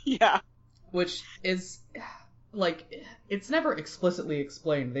 Yeah. Which is it's never explicitly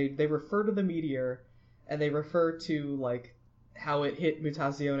explained. They refer to the meteor and they refer to how it hit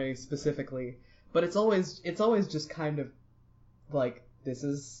Mutazione specifically. But it's always just kind of this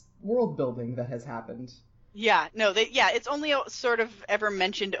is world building that has happened. Yeah, no, it's only sort of ever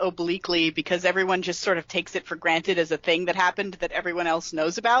mentioned obliquely because everyone just sort of takes it for granted as a thing that happened that everyone else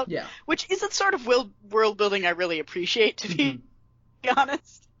knows about. Yeah. Which isn't sort of world building I really appreciate, to be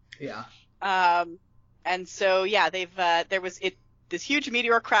honest. Yeah. And so there was this huge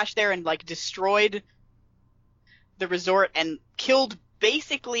meteor crash there and destroyed the resort and killed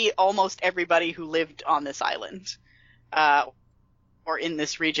basically almost everybody who lived on this island, or in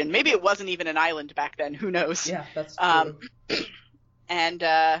this region. Maybe it wasn't even an island back then. Who knows? Yeah, that's true. And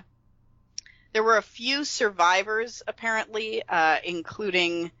there were a few survivors, apparently,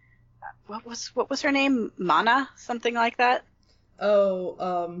 including what was her name? Mana, something like that.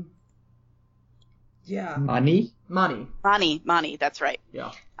 Oh, yeah. Mani, that's right.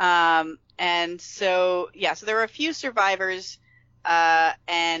 Yeah. And so there were a few survivors.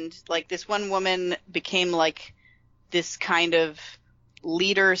 And this one woman became this kind of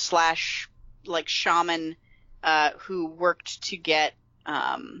leader / shaman, who worked to get,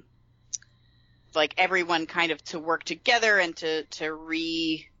 everyone kind of to work together and to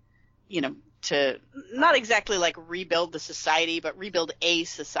not exactly rebuild the society, but rebuild a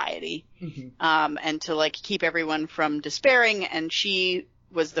society, and to keep everyone from despairing. And she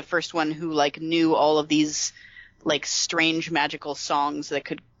was the first one who knew all of these strange magical songs that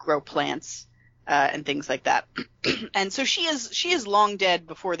could grow plants, and things like that. And so she is long dead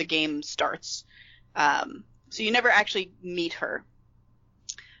before the game starts. So you never actually meet her.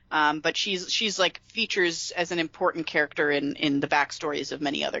 But she's like features as an important character in the backstories of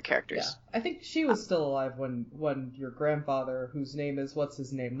many other characters. Yeah, I think she was still alive when your grandfather, whose name is, what's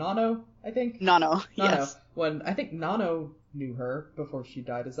his name, Nano, I think? Nano, yes. When I think Nano knew her before she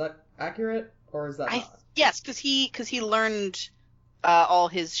died. Is that accurate, or is that not? Yes, because he learned all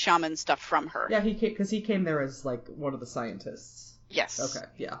his shaman stuff from her. Yeah, because he came there as like one of the scientists. Yes. Okay.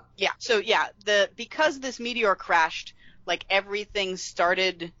 Yeah. Yeah. So yeah, because this meteor crashed, like everything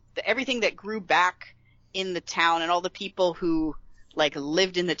that grew back in the town and all the people who like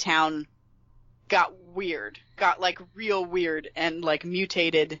lived in the town got like real weird and like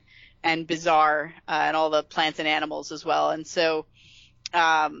mutated and bizarre, and all the plants and animals as well. And so,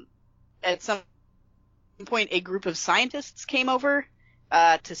 at some point, a group of scientists came over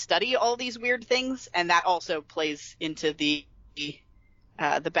to study all these weird things, and that also plays into the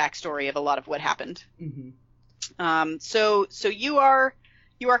backstory of a lot of what happened. Mm-hmm. So you are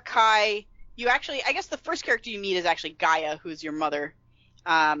Kai. You actually, I guess the first character you meet is actually Gaia, who's your mother.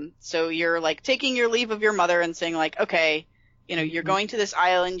 So you're like taking your leave of your mother and saying like, okay, you're going to this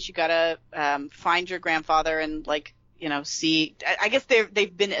island. You gotta find your grandfather and like, see. I guess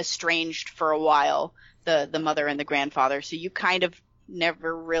they've been estranged for a while, the mother and the grandfather. So you kind of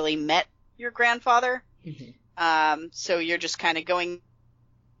never really met your grandfather. Mm-hmm. So you're just kind of going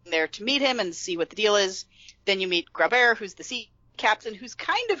there to meet him and see what the deal is. Then you meet Graubert, who's the sea captain, who's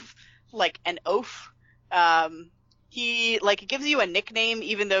kind of like an oaf. He like gives you a nickname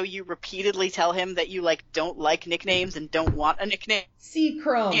even though you repeatedly tell him that you like don't like nicknames and don't want a nickname. Sea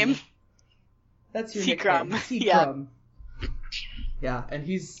Crumb. That's your nickname. Sea Crumb. Yeah, and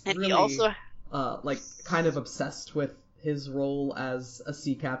he's really he also like kind of obsessed with his role as a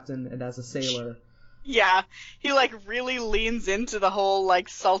sea captain and as a sailor. Yeah, he like really leans into the whole like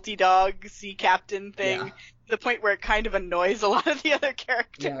salty dog sea captain thing, to the point where it kind of annoys a lot of the other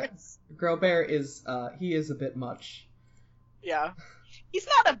characters. Yeah, Graubert is he is a bit much. Yeah, he's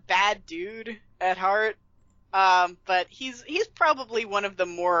not a bad dude at heart, but he's probably one of the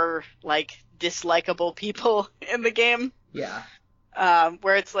more like dislikable people in the game. Yeah.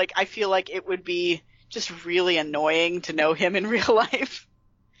 Where it's like I feel like it would be just really annoying to know him in real life.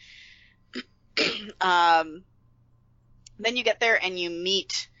 Then you get there and you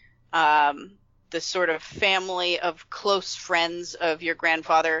meet the sort of family of close friends of your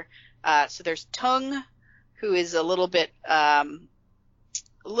grandfather. So there's Tung, who is a little bit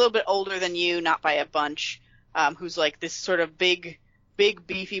older than you, not by a bunch, who's like this sort of big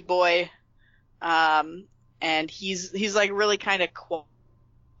beefy boy, and he's like really kind of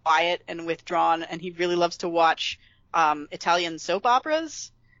quiet and withdrawn, and he really loves to watch Italian soap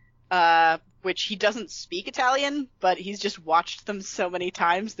operas. Which he doesn't speak Italian, but he's just watched them so many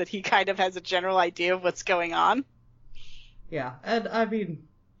times that he kind of has a general idea of what's going on. Yeah, and I mean,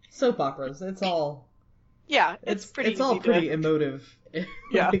 soap operas, it's all... Yeah, it's all pretty emotive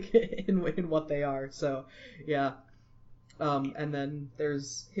like, in what they are, so, yeah. And then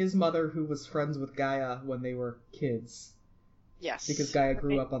there's his mother who was friends with Gaia when they were kids. Yes. Because Gaia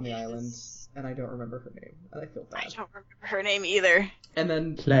grew up on the island, and I don't remember her name, and I feel bad. I don't remember her name either. And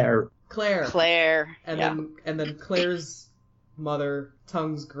then... Claire. And then Claire's mother,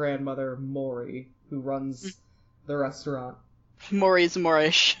 Tung's grandmother, Mori, who runs the restaurant. Mori's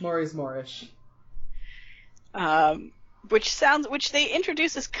Moorish. Which they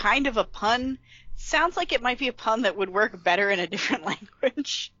introduce as kind of a pun. Sounds like it might be a pun that would work better in a different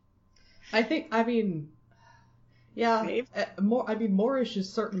language. Yeah, Moorish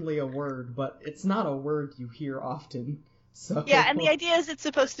is certainly a word, but it's not a word you hear often. So yeah, and the idea is it's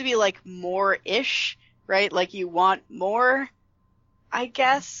supposed to be like more-ish, right? Like you want more, I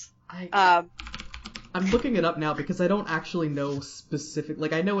guess. I'm looking it up now because I don't actually know specific.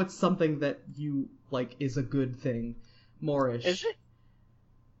 Like I know it's something that you like is a good thing. Moorish. Is it?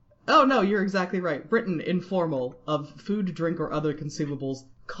 Oh no, you're exactly right. Britain, informal, of food, drink, or other consumables,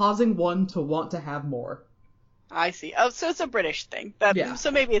 causing one to want to have more. I see. Oh, so it's a British thing. Yeah.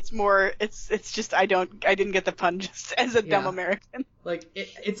 So maybe it's more. It's just I didn't get the pun just as a dumb American. Like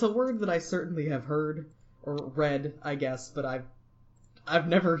it's a word that I certainly have heard or read, I guess, but I've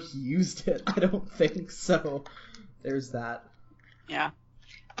never used it. I don't think so. There's that. Yeah.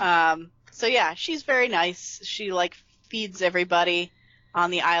 So yeah, she's very nice. She like feeds everybody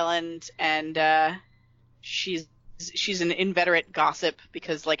on the island, and she's an inveterate gossip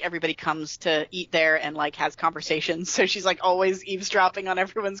because like everybody comes to eat there and like has conversations, so she's like always eavesdropping on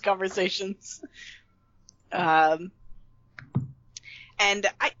everyone's conversations. And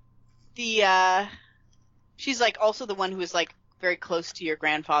she's like also the one who is like very close to your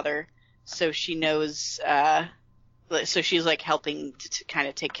grandfather, so she knows so she's like helping to kind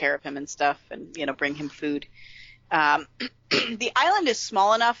of take care of him and stuff, and bring him food. The island is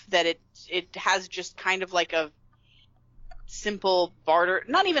small enough that it has just kind of like a simple barter,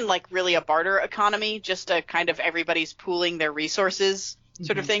 not even like really a barter economy, just a kind of everybody's pooling their resources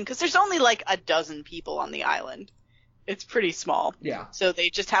sort of thing, because there's only like a dozen people on the island. It's pretty small. Yeah. So they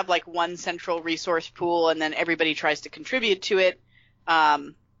just have like one central resource pool, and then everybody tries to contribute to it.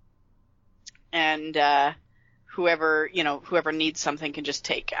 And whoever needs something can just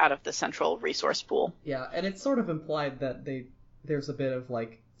take out of the central resource pool. Yeah, and it's sort of implied that there's a bit of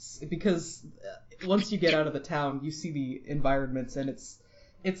like, because once you get out of the town, you see the environments, and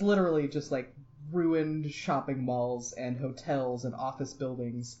it's literally just like ruined shopping malls and hotels and office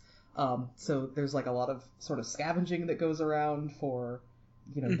buildings. So there's like a lot of sort of scavenging that goes around for,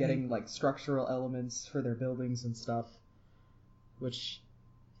 getting like structural elements for their buildings and stuff, which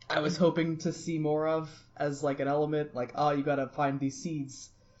I was hoping to see more of as like an element, like, you gotta find these seeds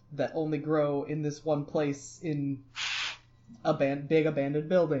that only grow in this one place in a big abandoned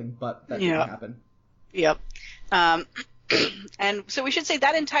building, but that didn't happen. Yep. And so we should say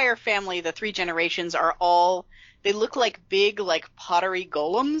that entire family, the 3 generations, they look like big, like, pottery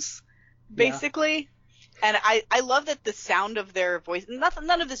golems, basically. Yeah. And I love that the sound of their voice,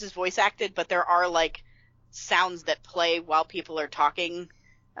 none of this is voice acted, but there are, like, sounds that play while people are talking,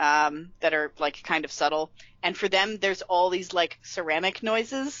 that are, like, kind of subtle. And for them, there's all these, like, ceramic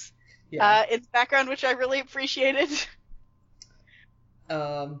noises, in the background, which I really appreciated.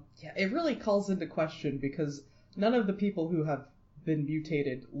 It really calls into question, because none of the people who have been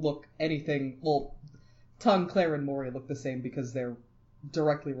mutated look anything... Well, Tung, Claire, and Mori look the same because they're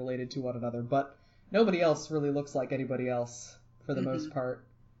directly related to one another, but nobody else really looks like anybody else, for the most part.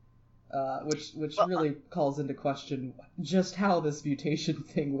 Which really calls into question just how this mutation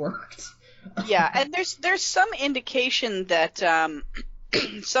thing worked. Yeah, and there's some indication that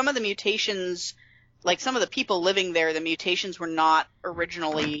some of the mutations, like some of the people living there, the mutations were not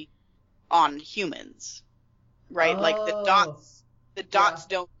originally on humans, right? Like the dots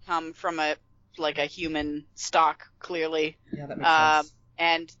don't come from a human stock, clearly. Yeah, that makes sense.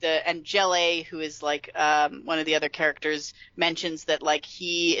 And Jelle, who is like one of the other characters, mentions that like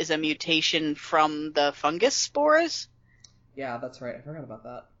he is a mutation from the fungus spores. Yeah, that's right. I forgot about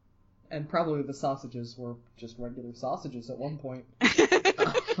that. And probably the sausages were just regular sausages at one point.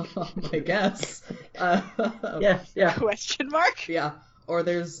 I guess. Yeah. Question mark? Yeah. Or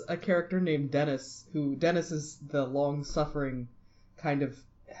there's a character named Dennis, Dennis is the long-suffering kind of,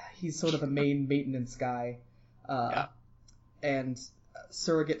 he's sort of the main maintenance guy. And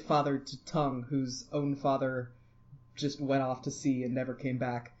surrogate father to Tung, whose own father just went off to sea and never came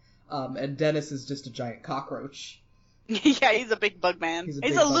back. And Dennis is just a giant cockroach. Yeah, he's a big bug man.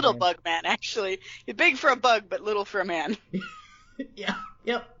 He's a little bug man, actually. He's big for a bug, but little for a man. Yeah,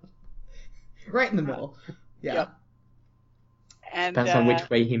 yep. Right in the middle. Yeah. Yep. And, depends on which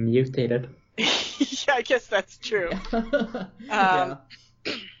way he mutated. Yeah, I guess that's true. Yeah.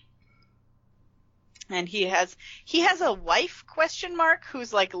 And he has a wife, question mark,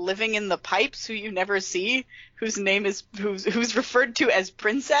 who's like living in the pipes, who you never see, whose name is who's referred to as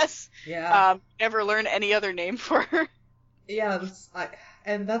Princess. Yeah. Never learn any other name for her. Yeah,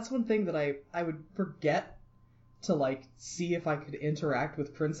 and that's one thing that I would forget to like see if I could interact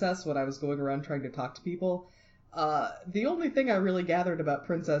with Princess when I was going around trying to talk to people. The only thing I really gathered about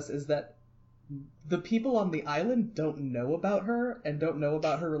Princess is that the people on the island don't know about her and don't know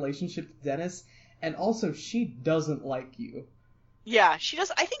about her relationship to Dennis. And also, she doesn't like you. Yeah, she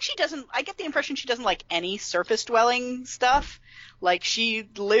does. I think she doesn't. I get the impression she doesn't like any surface dwelling stuff. Like, she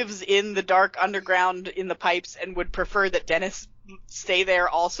lives in the dark underground in the pipes and would prefer that Dennis stay there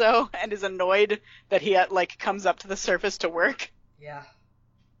also, and is annoyed that he like comes up to the surface to work. Yeah.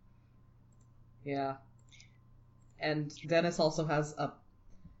 Yeah. And Dennis also has a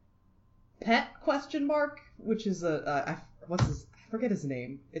pet, question mark, which is I forget his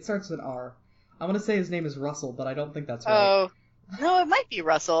name. It starts with an R. I want to say his name is Russell, but I don't think that's right. Oh, no, it might be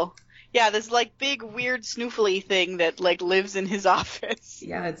Russell. Yeah, this like big weird snoofly thing that like lives in his office.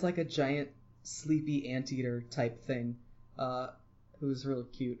 Yeah, it's like a giant sleepy anteater type thing. Who's really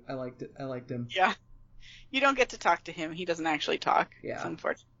cute. I liked him. Yeah. You don't get to talk to him. He doesn't actually talk. Yeah. It's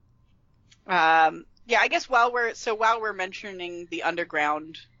unfortunate. Yeah, I guess while we're mentioning the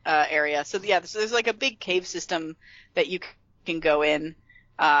underground area, so yeah, so there's like a big cave system that you can go in.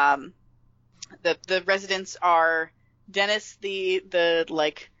 The residents are Dennis, the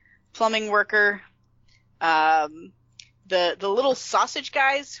like plumbing worker, the little sausage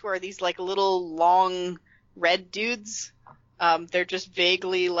guys, who are these like little long red dudes. They're just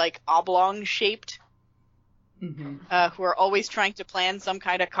vaguely like oblong shaped. who are always trying to plan some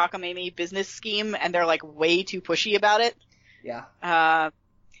kind of cockamamie business scheme, and they're like way too pushy about it. Yeah.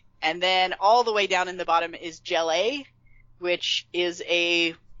 And then all the way down in the bottom is Gelée, which is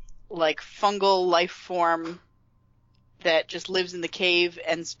a like fungal life form that just lives in the cave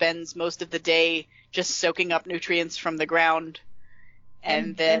and spends most of the day just soaking up nutrients from the ground.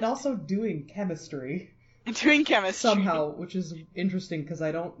 And also doing chemistry. Doing chemistry. Somehow, which is interesting because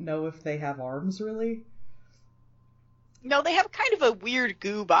I don't know if they have arms really. No, they have kind of a weird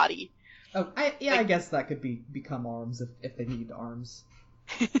goo body. Oh, I guess that could become arms if they need arms.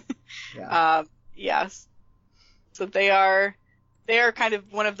 Yeah. Yes. So they are kind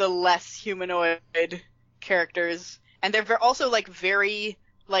of one of the less humanoid characters, and they're also like very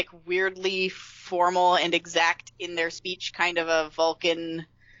like weirdly formal and exact in their speech, kind of a Vulcan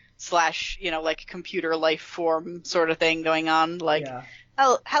 / like computer life form sort of thing going on. Like,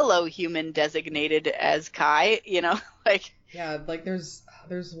 hello, human designated as Kai. Like. Yeah, like there's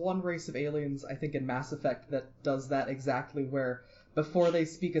one race of aliens I think in Mass Effect that does that exactly, where before they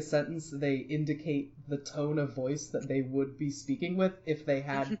speak a sentence, they indicate the tone of voice that they would be speaking with if they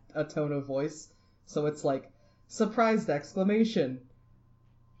had a tone of voice. So it's like, surprised exclamation.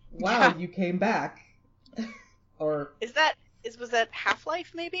 Wow, you came back. Or was that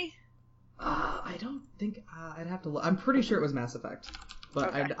Half-Life maybe? I don't think I'd have to look. I'm pretty sure it was Mass Effect,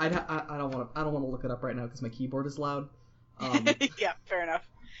 but okay. I don't want to look it up right now because my keyboard is loud. Yeah, fair enough.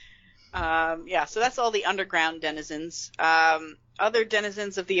 So that's all the underground denizens. Other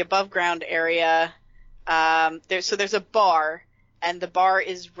denizens of the above ground area, there's a bar, and the bar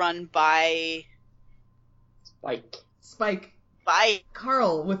is run by Spike.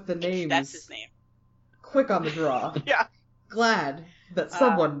 Carl with the names. That's his name. Quick on the draw. Yeah. Glad that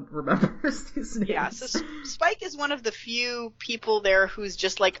someone remembers his name. Yeah, so Spike is one of the few people there who's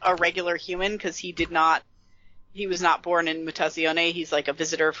just like a regular human, because he was not born in Mutazione. He's like a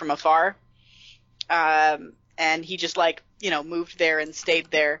visitor from afar. And he just like, moved there and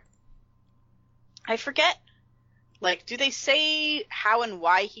stayed there. I forget, like, do they say how and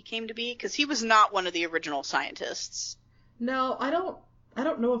why he came to be? Because he was not one of the original scientists. No, I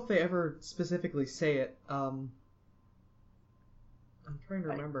don't know if they ever specifically say it. I'm trying to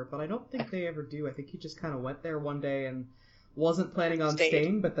remember, but I don't think they ever do. I think he just kind of went there one day and wasn't planning on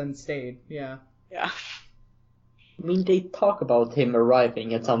staying, but then stayed. Yeah. Yeah. I mean, they talk about him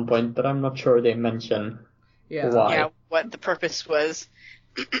arriving at some point, but I'm not sure they mention why. Yeah, what the purpose was.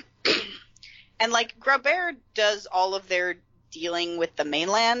 And, like, Graubert does all of their dealing with the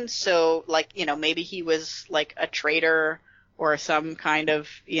mainland, so, like, maybe he was, like, a trader or some kind of,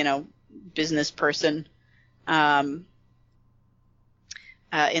 business person, in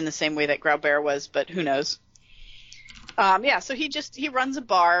the same way that Graubert was, but who knows. So he runs a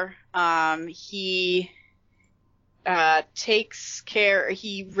bar. He takes care,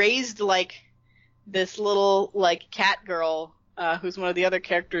 he raised, like, this little, like, cat girl, who's one of the other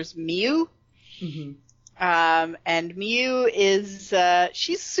characters, Miu. Mm-hmm. And Miu is,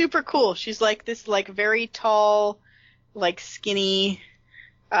 she's super cool. She's, like, this, like, very tall, like, skinny,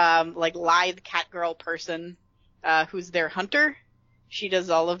 like, lithe cat girl person, who's their hunter. She does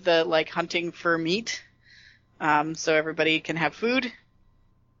all of the, like, hunting for meat, so everybody can have food.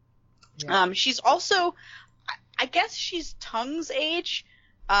 Yeah. She's also, I guess she's Tung's age,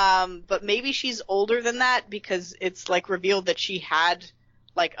 but maybe she's older than that because it's, like, revealed that she had,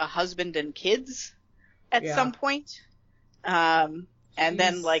 like, a husband and kids at some point. And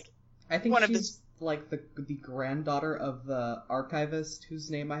then, like, I think she's like the granddaughter of the archivist whose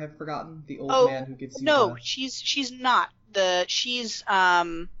name I have forgotten, the old man who gives you she's not.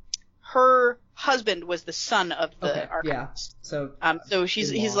 Her husband was the son of the archivist. Yeah. So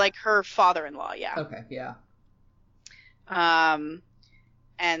he's like her father-in-law, yeah. Okay, yeah.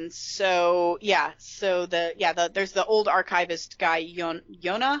 And so there's the old archivist guy,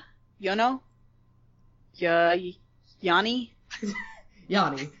 Yanni? Yanni.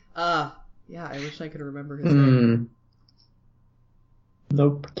 Yeah, I wish I could remember his name.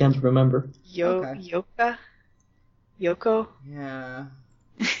 Nope, can't remember. Yoko? Yeah.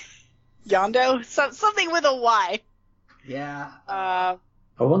 Yondo? Something with a Y. Yeah. I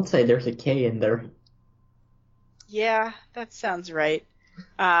won't say there's a K in there. Yeah, that sounds right.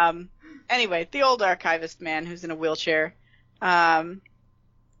 Anyway, the old archivist man who's in a wheelchair,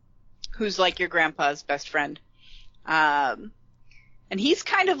 who's like your grandpa's best friend. And he's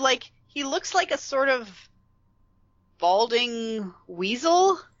kind of like, he looks like a sort of balding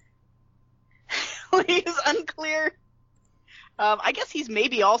weasel. He's unclear. I guess he's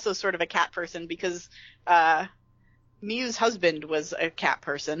maybe also sort of a cat person because Miu's husband was a cat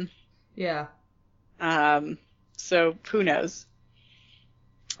person. Yeah. So who knows?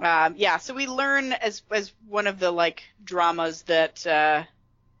 So we learn as one of the like dramas that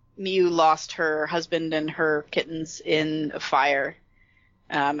Miu lost her husband and her kittens in a fire,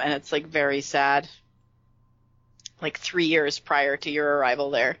 and it's like very sad. Like 3 years prior to your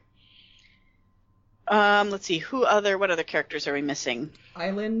arrival there. Let's see, what other characters are we missing?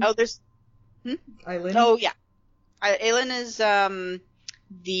 Aylin. Oh, there's Aylin. Oh yeah, Aylin is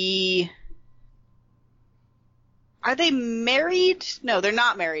Are they married? No, they're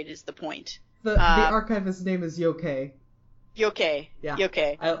not married. Is the point? The archivist's name is Yoke. Yoke. Yeah. Yoke.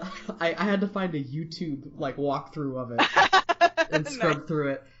 I had to find a YouTube like walkthrough of it and scrub Nice.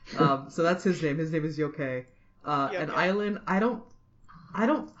 through it. So that's his name. His name is Yoke. And Aylin, I don't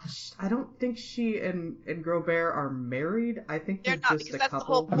think she and Grobert are married. I think They're they're not, just because a that's couple. the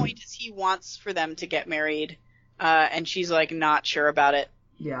whole point. Is he wants for them to get married, and she's like not sure about it.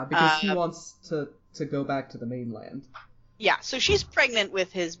 Yeah, because he wants to go back to the mainland. Yeah, so she's pregnant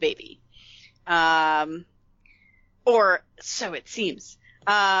with his baby. Or so it seems.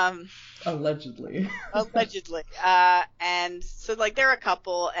 Allegedly. Allegedly. And so like they're a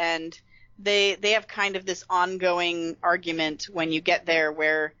couple, and they have kind of this ongoing argument when you get there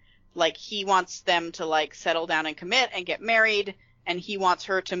where like he wants them to like settle down and commit and get married, and he wants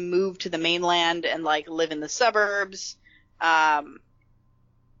her to move to the mainland and like live in the suburbs. And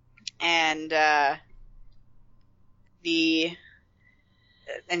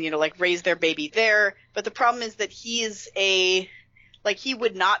like raise their baby there. But the problem is that he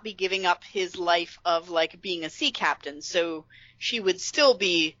would not be giving up his life of like being a sea captain. So she would still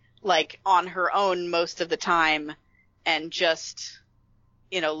be like on her own most of the time and just,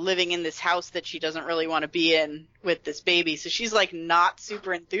 living in this house that she doesn't really want to be in with this baby. So she's like not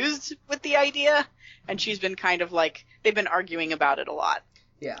super enthused with the idea. And she's been kind of like, they've been arguing about it a lot.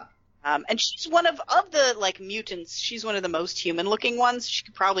 Yeah. And she's one of the like mutants. She's one of the most human-looking ones. She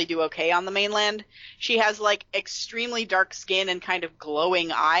could probably do okay on the mainland. She has like extremely dark skin and kind of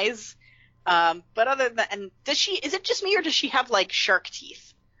glowing eyes. But other than, and is it just me, or does she have like shark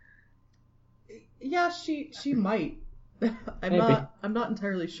teeth? Yeah, she might. I'm not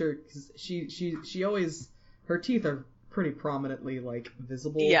entirely sure, because she always, her teeth are pretty prominently like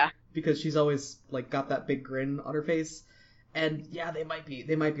visible. Yeah. Because she's always like got that big grin on her face. And yeah, they might be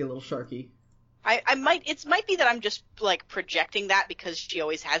a little sharky. It might be that I'm just like projecting that because she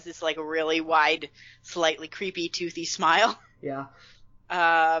always has this like really wide, slightly creepy, toothy smile. Yeah.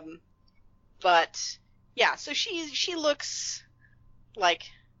 But yeah, so she looks like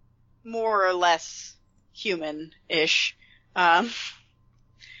more or less human-ish. Yeah,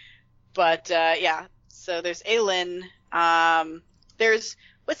 so there's Aylin. There's,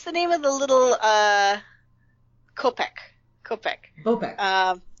 what's the name of the little Kopek?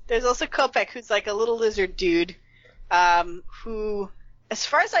 Bopek. There's also Kopek, who's like a little lizard dude, who, as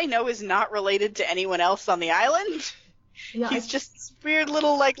far as I know, is not related to anyone else on the island. Yeah, He's just this weird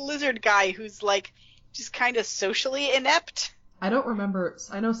little like lizard guy who's like just kind of socially inept. I don't remember.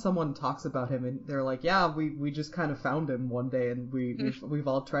 I know someone talks about him, and they're like, "Yeah, we just kind of found him one day, and we've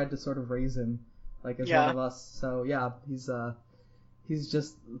all tried to sort of raise him, like as one of us." So yeah, he's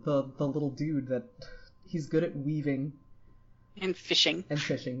just the little dude that he's good at weaving. And fishing.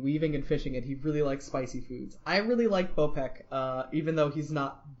 Weaving and fishing, and he really likes spicy foods. I really like Bopek, even though he's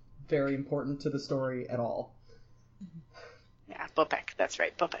not very important to the story at all. Yeah, Bopek, that's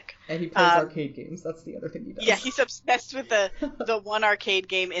right, Bopek. And he plays arcade games, that's the other thing he does. Yeah, he's obsessed with the one arcade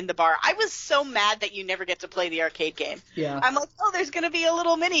game in the bar. I was so mad that you never get to play the arcade game. Yeah. I'm like, oh, there's going to be a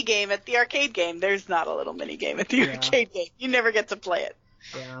little mini game at the arcade game. There's not a little mini game at the arcade game. You never get to play it.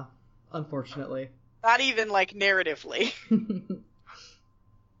 Yeah, unfortunately. Not even, like, narratively.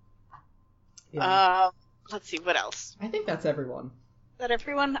 Yeah. Let's see, what else? I think that's everyone. Is that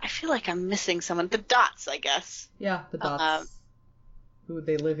everyone? I feel like I'm missing someone. The Dots, I guess. Yeah, the Dots.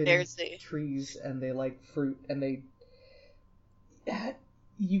 They live in trees, and they like fruit, and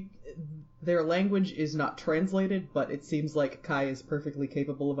their language is not translated, but it seems like Kai is perfectly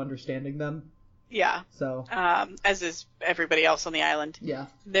capable of understanding them. Yeah. So. As is everybody else on the island. Yeah.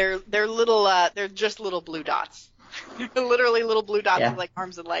 They're little. They're just little blue dots. They're literally little blue dots with like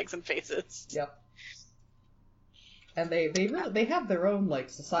arms and legs and faces. Yep. And they have their own like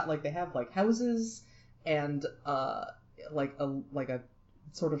society. Like they have like houses and like a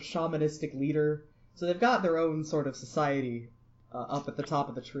sort of shamanistic leader. So they've got their own sort of society up at the top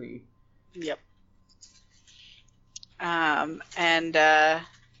of the tree. Yep. And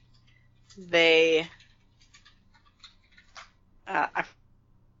they I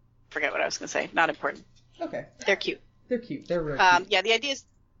forget what I was going to say. Not important. Okay. They're cute. They're cute. They're very cute. Yeah, the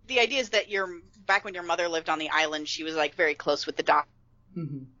idea is that back when your mother lived on the island, she was like very close with the dots,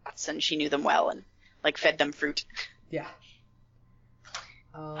 and she knew them well and like fed them fruit. Yeah.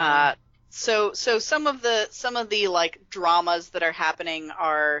 So some of the like dramas that are happening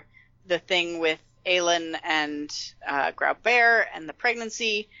are the thing with Aelin and Graubert and the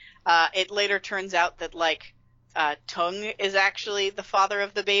pregnancy. It later turns out that like Tung is actually the father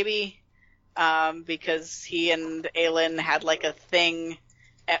of the baby, because he and Aelin had like a thing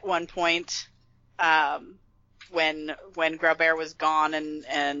at one point, when Graubert was gone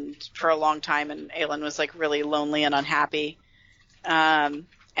and for a long time, and Aelin was like really lonely and unhappy. But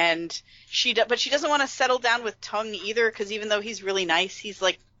she doesn't want to settle down with Tung either, because even though he's really nice, he's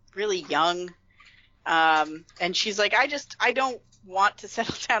like really young. And she's like, I don't want to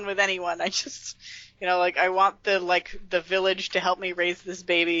settle down with anyone. I just, like I want the village to help me raise this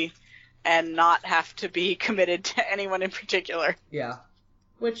baby and not have to be committed to anyone in particular. Yeah.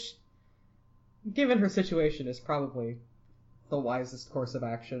 Which, given her situation, is probably the wisest course of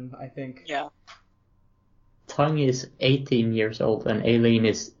action, I think. Yeah. Tung is 18 years old and Aelin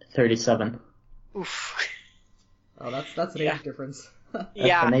is 37. Oof. Oh, that's an age difference.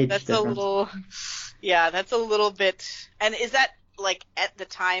 That's a little bit. And is that like at the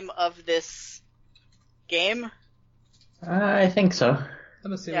time of this game? I think so.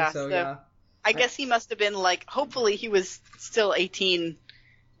 I'm assuming so, yeah. I guess he must have been like, hopefully he was still 18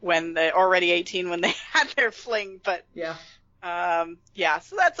 when they had their fling, but yeah.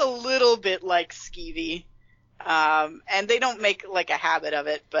 So that's a little bit like skeevy. And they don't make like a habit of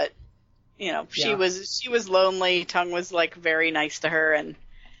it, but she was lonely. Tung was like very nice to her, and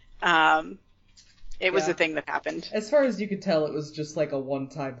it was a thing that happened. As far as you could tell, it was just like a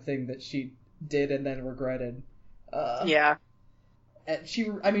one-time thing that she did and then regretted. And she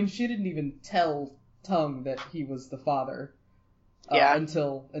didn't even tell Tung that he was the father.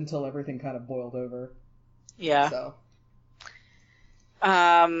 Until everything kind of boiled over. Yeah.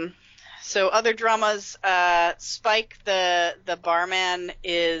 So other dramas, Spike the barman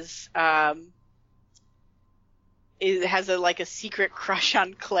has a secret crush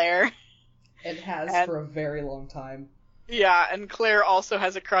on Claire. It has for a very long time. Yeah, and Claire also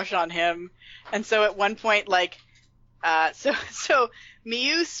has a crush on him. And so at one point, so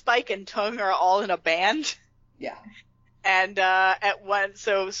Miyu, Spike, and Tung are all in a band. Yeah. And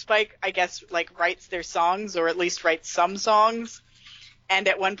so Spike, I guess, writes their songs, or at least writes some songs. And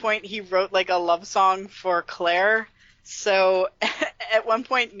at one point he wrote a love song for Claire. So at one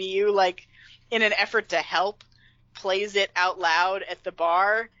point Miyu, in an effort to help, plays it out loud at the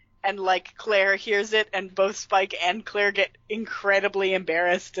bar, and Claire hears it, and both Spike and Claire get incredibly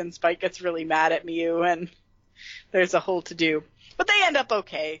embarrassed, and Spike gets really mad at Miyu, and there's a whole to-do. But they end up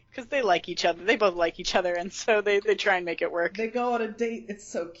okay, because they like each other. They both like each other, and so they try and make it work. They go on a date. It's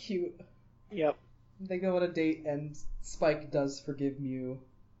so cute. Yep. They go on a date, and Spike does forgive Miyu,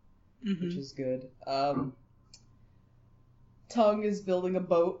 which is good. Tung is building a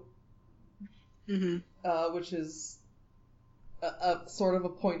boat, which is a sort of a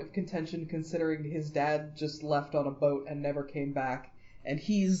point of contention, considering his dad just left on a boat and never came back. And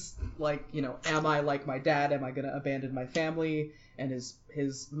he's am I like my dad? Am I going to abandon my family? And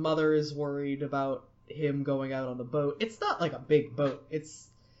his mother is worried about him going out on the boat. It's not like a big boat. It's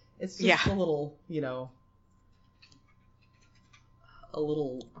just a little, a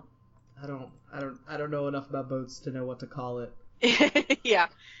little. I don't know enough about boats to know what to call it. Yeah,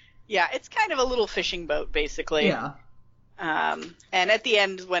 it's kind of a little fishing boat, basically. Yeah. And at the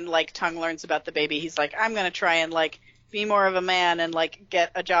end, when Tung learns about the baby, he's like, I'm gonna try and be more of a man and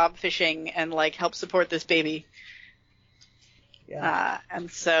get a job fishing and help support this baby. Yeah.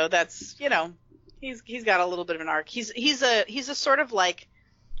 And so that's he's got a little bit of an arc. He's a sort of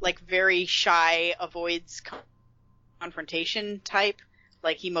very shy, avoids confrontation type.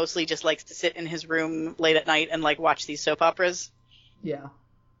 He mostly just likes to sit in his room late at night and watch these soap operas. Yeah.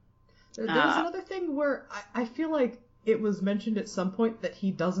 There's another thing where I feel like it was mentioned at some point that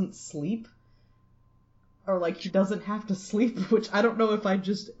he doesn't sleep. Or he doesn't have to sleep, which I don't know if I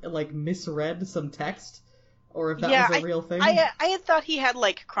just misread some text or if that was a real thing. I had thought he had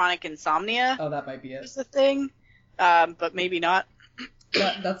chronic insomnia. Oh, that might be it. Was the thing, but maybe not.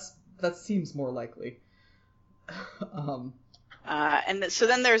 That seems more likely. And so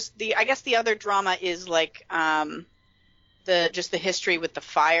then there's I guess the other drama is the history with the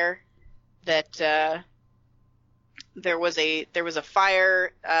fire, that there was a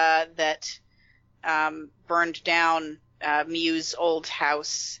fire that burned down Miyu's old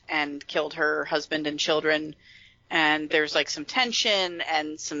house and killed her husband and children, and there's some tension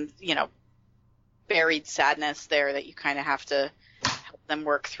and some buried sadness there that you kind of have to help them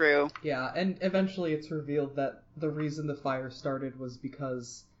work through. Yeah, and eventually it's revealed that the reason the fire started was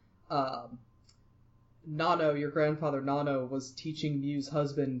because Nano, your grandfather Nano, was teaching Mew's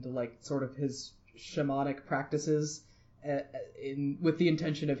husband like sort of his shamanic practices with the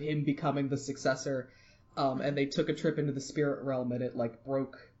intention of him becoming the successor. And they took a trip into the spirit realm, and it like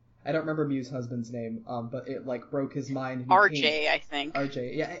broke. I don't remember Mew's husband's name, but it like broke his mind. RJ, I think.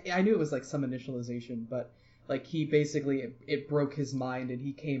 RJ, yeah, I knew it was like some initialization, but like he basically it broke his mind, and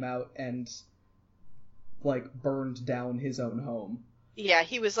he came out and like burned down his own home. Yeah, I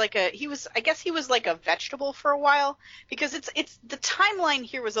guess he was like a vegetable for a while, because it's the timeline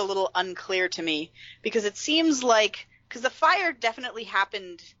here was a little unclear to me, because it seems like, because the fire definitely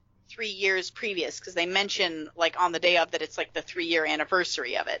happened 3 years previous, because they mention like on the day of that it's like the 3-year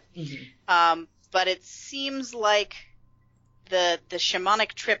anniversary of it. Mm-hmm. But it seems like the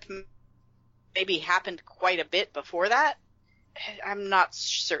shamanic trip maybe happened quite a bit before that. I'm not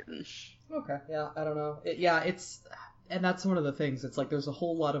certain. Okay, yeah, I don't know. And that's one of the things. It's like there's a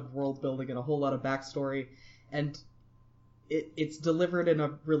whole lot of world building and a whole lot of backstory, and it's delivered in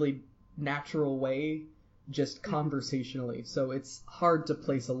a really natural way, just conversationally. So it's hard to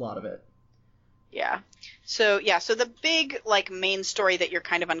place a lot of it. Yeah. So the big like main story that you're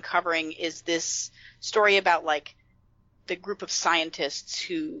kind of uncovering is this story about like the group of scientists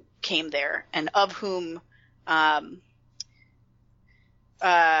who came there, and of whom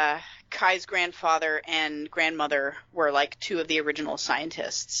Kai's grandfather and grandmother were like 2 of the original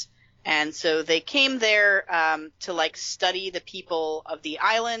scientists. And so they came there to like study the people of the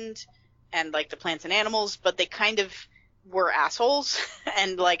island and like the plants and animals, but they kind of were assholes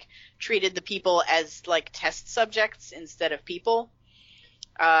and like treated the people as like test subjects instead of people.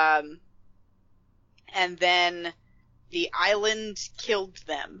 And then the island killed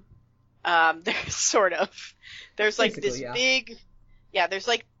them. There's like basically, this big, there's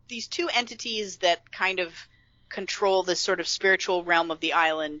like these 2 entities that kind of control this sort of spiritual realm of the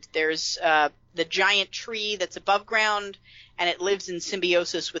island. There's the giant tree that's above ground, and it lives in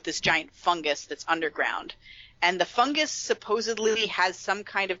symbiosis with this giant fungus that's underground. And the fungus supposedly has some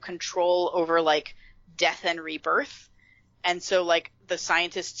kind of control over like death and rebirth. And so like the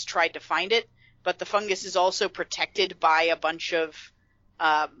scientists tried to find it, but the fungus is also protected by a bunch of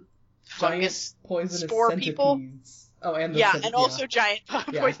fungus poisonous spore centipedes. People. Oh, and and also giant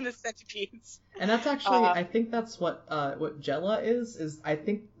poisonous centipedes. And that's actually, I think that's what Jella is I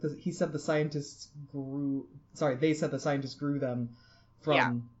think he said the scientists grew. Sorry, they said the scientists grew them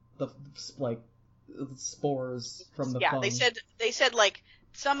from the spores from the fungus. they said like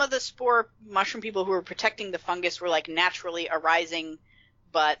some of the spore mushroom people who were protecting the fungus were like naturally arising,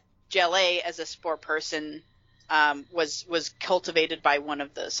 but Jella as a spore person was cultivated by one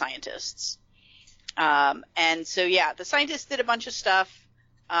of the scientists. And so, the scientists did a bunch of stuff,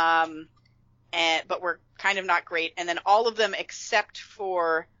 but were kind of not great. And then all of them, except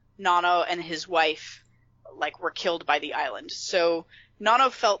for Nano and his wife, like, were killed by the island. So Nano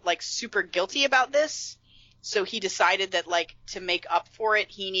felt, like, super guilty about this. So he decided that, like, to make up for it,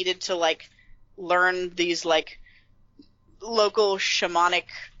 he needed to, like, learn these, like, local shamanic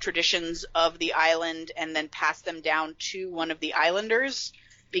traditions of the island and then pass them down to one of the islanders,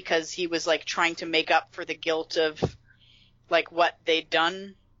 because he was like trying to make up for the guilt of like what they'd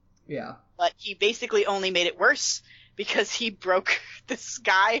done. Yeah. But he basically only made it worse because he broke the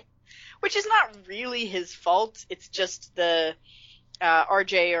sky, which is not really his fault. It's just the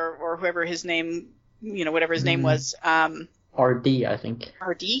RJ or whoever his name, whatever his name was. RD, I think.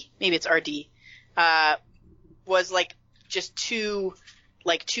 RD? Maybe it's RD. Was like just too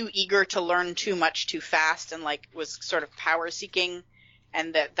eager to learn too much too fast, and like was sort of power seeking.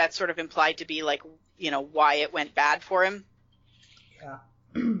 And that sort of implied to be like, why it went bad for him.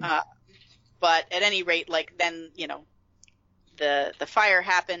 Yeah. But at any rate, like then, the fire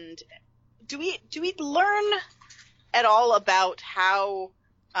happened. Do we learn at all about how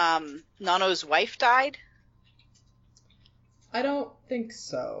Nano's wife died? I don't think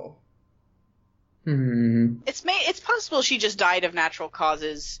so. It's possible she just died of natural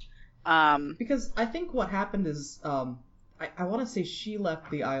causes. Because I think what happened is, I want to say she left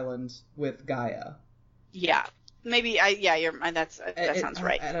the island with Gaia. Yeah, maybe. That sounds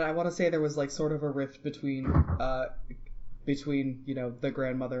right. And I want to say there was like sort of a rift between the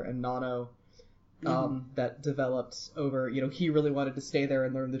grandmother and Nano, that developed over. He really wanted to stay there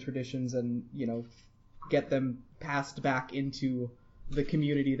and learn the traditions and get them passed back into the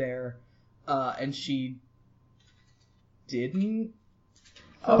community there, and she didn't.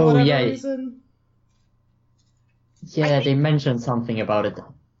 For whatever reason. Yeah, they mentioned something about it.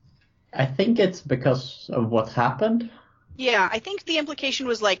 I think it's because of what happened. Yeah, I think the implication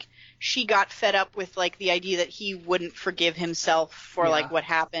was like she got fed up with like the idea that he wouldn't forgive himself for like what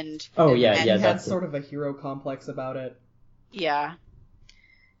happened. Oh and yeah, he yeah, had that's sort of a hero complex about it. Yeah.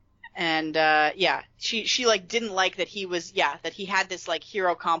 And she like didn't like that he was that he had this like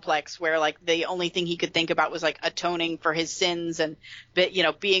hero complex where like the only thing he could think about was like atoning for his sins and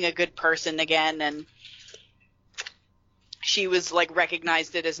being a good person again, and she was like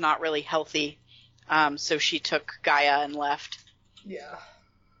recognized it as not really healthy. So she took Gaia and left. Yeah.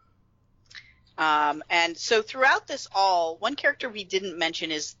 And so throughout this one character we didn't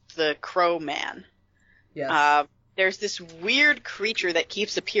mention is the Crow Man. Yes. There's this weird creature that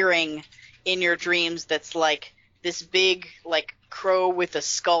keeps appearing in your dreams that's like this big, like, crow with a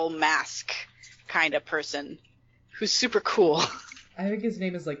skull mask kind of person who's super cool. I think his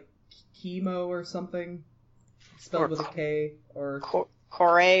name is, like, Chemo or something. Spelled with a K. Or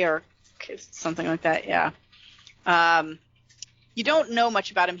Corey or something like that, yeah. You don't know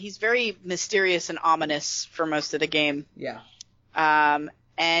much about him. He's very mysterious and ominous for most of the game. Yeah.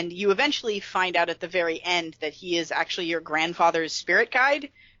 And you eventually find out at the very end that he is actually your grandfather's spirit guide,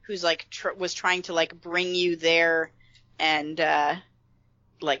 who's like was trying to like bring you there and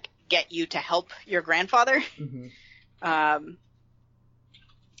like get you to help your grandfather. Mm-hmm.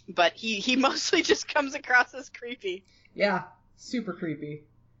 But he mostly just comes across as creepy. Yeah, super creepy.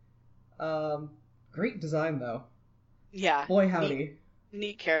 Great design though. Yeah. Boy howdy.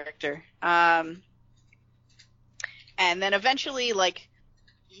 Neat character. And then eventually like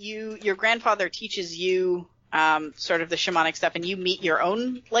your grandfather teaches you sort of the shamanic stuff, and you meet your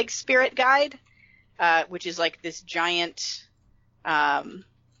own like spirit guide, which is like this giant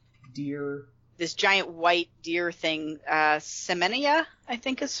deer. This giant white deer thing, Semenia, I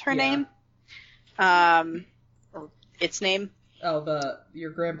think is her name. Or its name. Oh,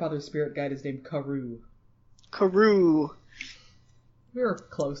 your grandfather's spirit guide is named Karoo. Karoo. We were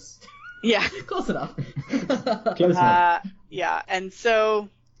close. Yeah. Close enough. close enough. Yeah, and so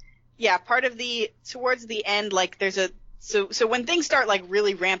part of towards the end, like there's so when things start like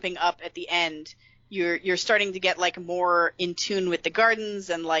really ramping up at the end, you're starting to get like more in tune with the gardens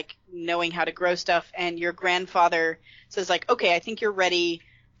and like knowing how to grow stuff, and your grandfather says like, okay, I think you're ready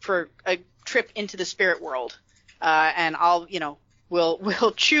for a trip into the spirit world, and I'll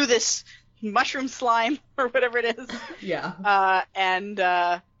we'll chew this mushroom slime or whatever it is. Yeah.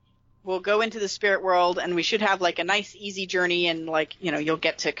 And we'll go into the spirit world, and we should have like a nice easy journey, and like you'll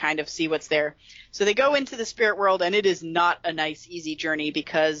get to kind of see what's there. So they go into the spirit world, and it is not a nice easy journey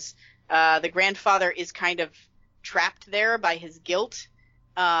because the grandfather is kind of trapped there by his guilt,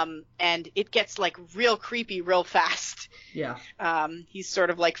 and it gets like real creepy real fast. Yeah. He's sort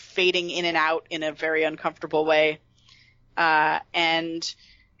of like fading in and out in a very uncomfortable way, and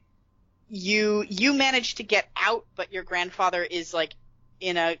you manage to get out, but your grandfather is like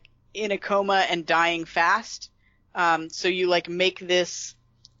in a coma and dying fast. So you like make this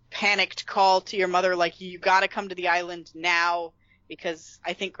panicked call to your mother, like, you gotta come to the island now because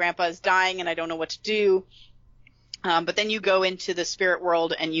I think Grandpa is dying and I don't know what to do. But then you go into the spirit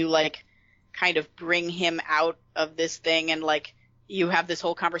world and you like kind of bring him out of this thing, and like you have this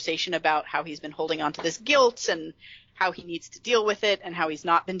whole conversation about how he's been holding on to this guilt and how he needs to deal with it and how he's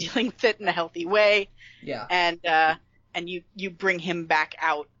not been dealing with it in a healthy way. Yeah. And you bring him back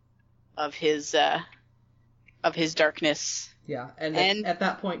out of his darkness. Yeah, and at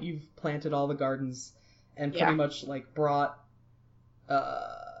that point you've planted all the gardens and pretty much like brought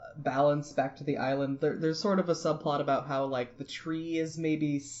balance back to the island. There's sort of a subplot about how like the tree is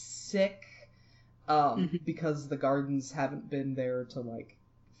maybe sick because the gardens haven't been there to like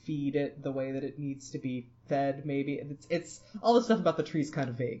feed it the way that it needs to be fed. Maybe it's all the stuff about the tree's kind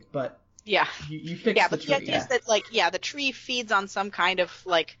of vague, but yeah, you fix the tree. Yeah, but the idea is that like the tree feeds on some kind of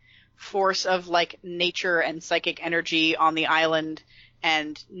like force of like nature and psychic energy on the island,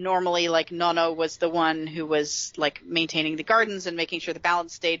 and normally like Nono was the one who was like maintaining the gardens and making sure the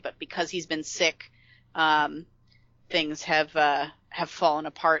balance stayed, but because he's been sick, things have fallen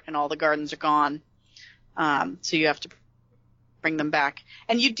apart and all the gardens are gone. So you have to bring them back.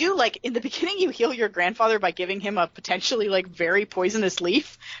 And you do, like, in the beginning you heal your grandfather by giving him a potentially like very poisonous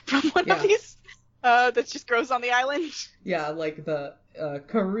leaf from one of these that just grows on the island. Yeah, like the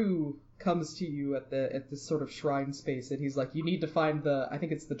Karoo comes to you at this sort of shrine space, and he's like, you need to find I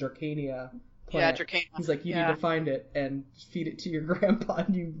think it's the Dracania plant. Yeah, Dracania. He's like, you need to find it and feed it to your grandpa,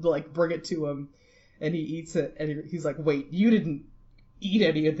 and you like bring it to him, and he eats it, and he's like, wait, you didn't eat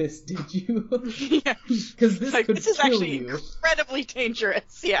any of this, did you? Yeah. Because this like, could this is kill actually you. Incredibly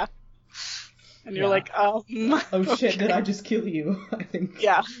dangerous, yeah. And you're like, oh shit, okay. did I just kill you? I think.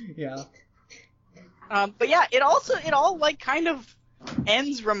 Yeah. Yeah. But yeah, it all like kind of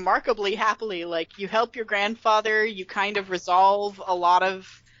ends remarkably happily. Like, you help your grandfather, you kind of resolve a lot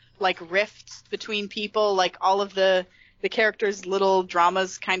of like rifts between people, like all of the characters' little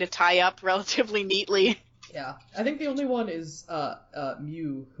dramas kind of tie up relatively neatly. Yeah, I think the only one is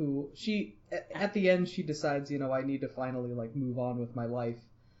Mew, who at the end she decides, I need to finally like move on with my life.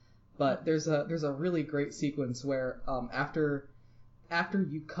 But there's a really great sequence where after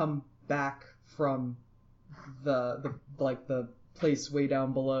you come back from the place way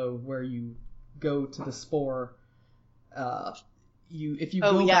down below where you go to the spore, if you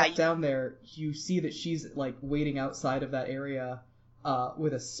go back down there, you see that she's like waiting outside of that area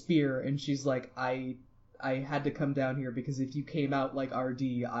with a spear, and she's like, I had to come down here because if you came out like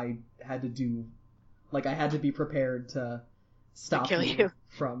RD, I had to be prepared to stop you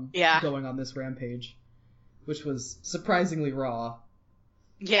from going on this rampage, which was surprisingly raw.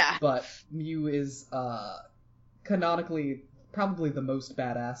 Yeah. But Mew is canonically probably the most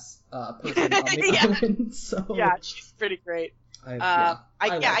badass person on the island. So yeah, she's pretty great. I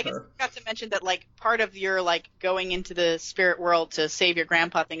guess I forgot to mention that like part of your like going into the spirit world to save your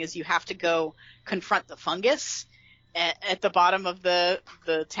grandpa thing is you have to go confront the fungus at the bottom of the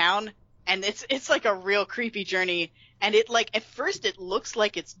town, and it's like a real creepy journey. And it like at first it looks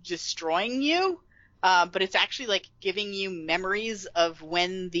like it's destroying you, but it's actually like giving you memories of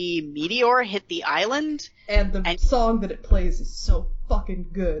when the meteor hit the island. And the song that it plays is so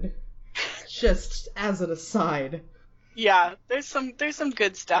fucking good. Just as an aside. Yeah, there's some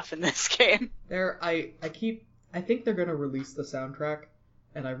good stuff in this game. I think they're gonna release the soundtrack,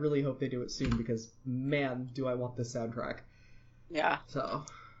 and I really hope they do it soon because man, do I want this soundtrack. Yeah. So,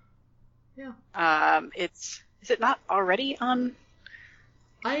 yeah. Is it not already on?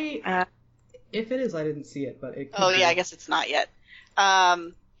 If it is, I didn't see it, but it. Oh yeah, I guess it's not yet.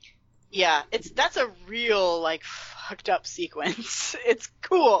 Yeah, that's a real like fucked up sequence. It's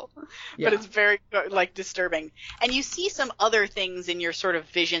cool, but it's very like disturbing. And you see some other things in your sort of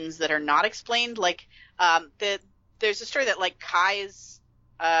visions that are not explained. Like there's a story that like Kai's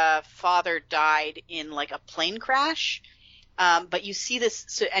father died in like a plane crash, but you see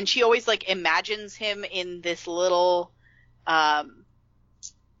this, and she always like imagines him in this little.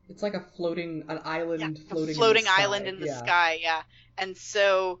 It's like floating island in the sky, yeah. And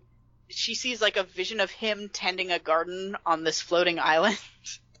so she sees like a vision of him tending a garden on this floating island.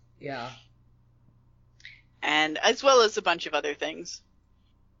 Yeah. And as well as a bunch of other things.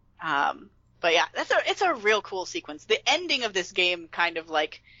 But yeah, it's a real cool sequence. The ending of this game kind of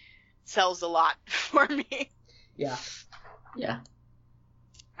like sells a lot for me. Yeah. Yeah.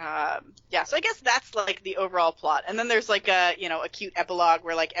 So I guess that's like the overall plot. And then there's like a cute epilogue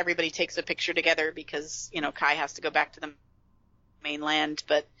where like everybody takes a picture together because, Kai has to go back to the mainland,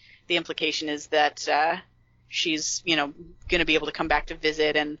 but the implication is that she's, going to be able to come back to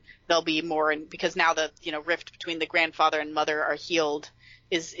visit, and there'll be more, because now the, rift between the grandfather and mother are healed,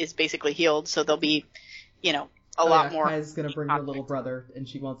 is basically healed, so there'll be, a lot more. Kai's going to bring her little brother, and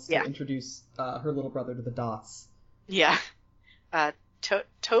she wants to introduce her little brother to the Dots. Yeah.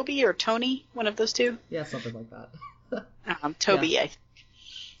 Toby or Tony, one of those two? Yeah, something like that. Toby, yeah. I think.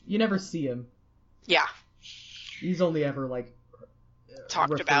 You never see him. Yeah. He's only ever, like,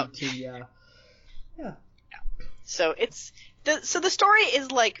 talked about. To, yeah. So the story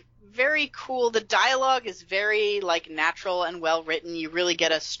is, like, very cool. The dialogue is very, like, natural and well written. You really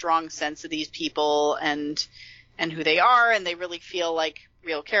get a strong sense of these people and who they are, and they really feel like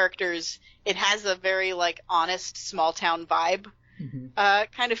real characters. It has a very, like, honest small town vibe.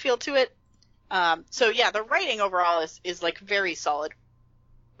 Kind of feel to it. So yeah, the writing overall is like very solid,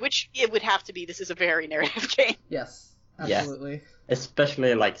 which it would have to be. This is a very narrative game. Yes, absolutely. Yeah.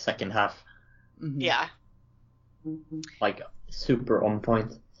 Especially like second half. Mm-hmm. Yeah. Like super on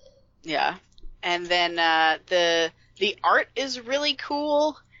point. Yeah. And then the art is really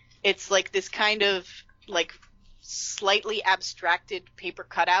cool. It's like this kind of like slightly abstracted paper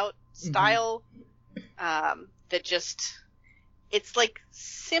cutout style that just. It's like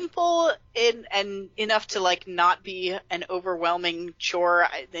simple and enough to like not be an overwhelming chore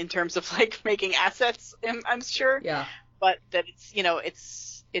in terms of like making assets. I'm sure. Yeah. But that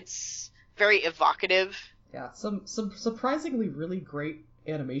it's very evocative. Yeah. Some surprisingly really great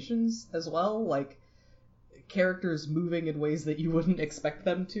animations as well. Like characters moving in ways that you wouldn't expect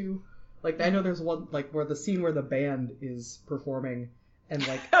them to. Like I know there's one like where the scene where the band is performing. And,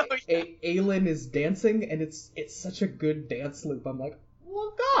 like, Aylin is dancing, and it's such a good dance loop. I'm like,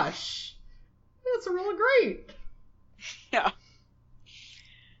 well, gosh, that's really great. Yeah.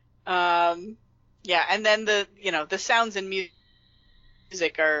 Yeah, and then the sounds and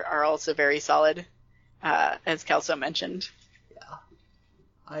music are also very solid. as Kelso mentioned.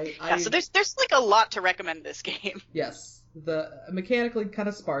 Yeah. So there's like a lot to recommend this game. Yes. The mechanically kind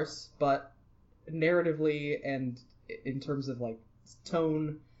of sparse, but narratively and in terms of like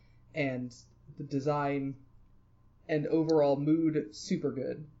tone and the design and overall mood, super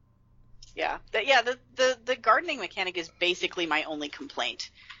good. Yeah. The gardening mechanic is basically my only complaint.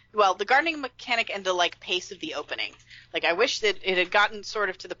 Well, the gardening mechanic and the like pace of the opening. Like I wish that it had gotten sort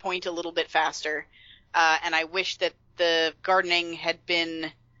of to the point a little bit faster, and I wish that the gardening had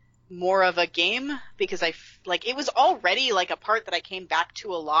been more of a game, because it was already like a part that I came back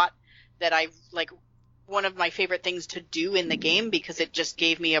to a lot, that I like one of my favorite things to do in the game, because it just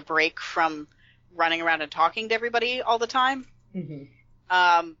gave me a break from running around and talking to everybody all the time. Mm-hmm.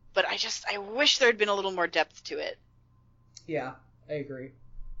 But I wish there had been a little more depth to it. Yeah, I agree.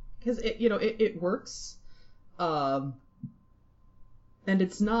 Because it works, and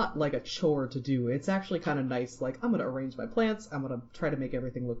it's not like a chore to do. It's actually kind of nice. Like, I'm gonna arrange my plants. I'm gonna try to make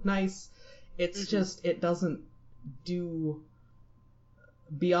everything look nice. It's just, it doesn't do,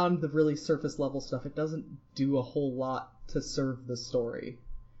 beyond the really surface level stuff, it doesn't do a whole lot to serve the story.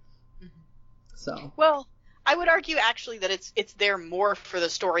 So. Well, I would argue actually that it's there more for the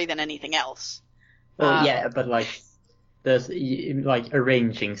story than anything else. Well, yeah, but like there's like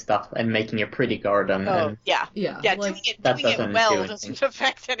arranging stuff and making a pretty garden. Oh, yeah. Like, doing it well doesn't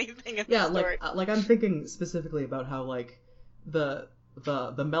affect anything in the story. like I'm thinking specifically about how like the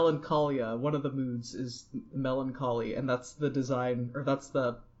melancholia, one of the moods is melancholy, and that's the design, or that's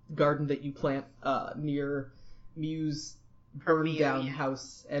the garden that you plant near Mew's burned down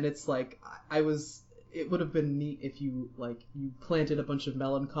house, and it's like it would have been neat if you planted a bunch of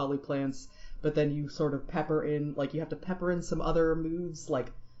melancholy plants, but then you sort of pepper in, like, you have to pepper in some other moods,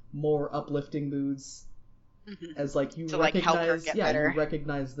 like more uplifting moods, as like you recognize, help her get better. You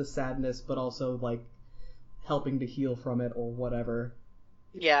recognize the sadness, but also like helping to heal from it or whatever.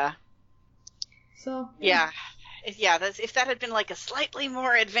 Yeah. So. Yeah. If that had been like a slightly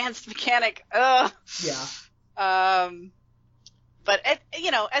more advanced mechanic, Yeah. But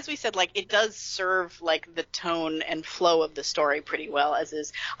as we said, like, it does serve like the tone and flow of the story pretty well as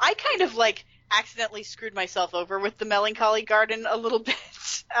is. I kind of like accidentally screwed myself over with the melancholy garden a little bit,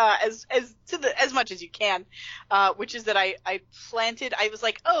 as much as you can, which is that I planted. I was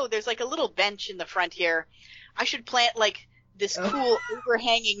like, oh, there's like a little bench in the front here. I should plant like this cool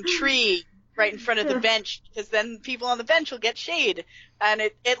overhanging tree right in front of the bench, because then people on the bench will get shade. And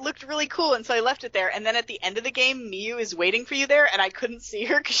it looked really cool, and so I left it there. And then at the end of the game, Mew is waiting for you there, and I couldn't see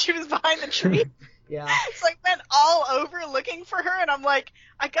her because she was behind the tree. Yeah. So I went all over looking for her, and I'm like,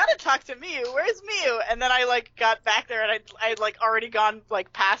 I gotta talk to Mew. Where's Mew? And then I like got back there, and I'd like already gone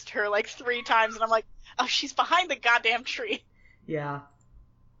like past her like 3 times, and I'm like, oh, she's behind the goddamn tree. Yeah.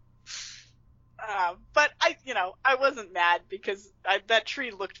 But I wasn't mad because that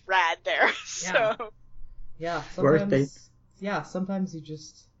tree looked rad there. So. Yeah. Worth it. Yeah. Sometimes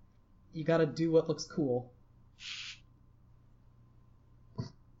you gotta do what looks cool.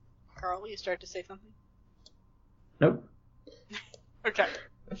 Carl, will you start to say something? Nope. Okay.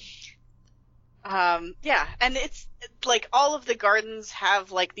 Yeah, and it's like all of the gardens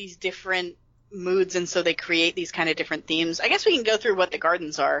have like these different moods, and so they create these kind of different themes. I guess we can go through what the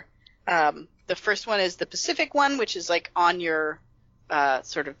gardens are. The first one is the Pacific one, which is like on your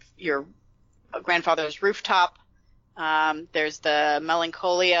sort of your grandfather's rooftop. There's the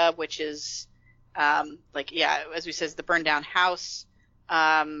Melancholia, which is as we said, the burned down house.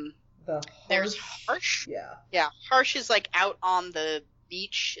 There's Harsh. Yeah, Harsh is like out on the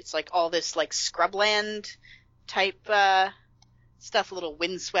beach. It's like all this like scrubland type stuff, a little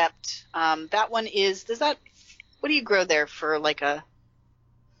windswept. That one is, what do you grow there for like a,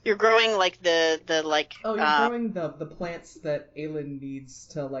 you're growing like the like. Oh, you're growing the plants that Aylin needs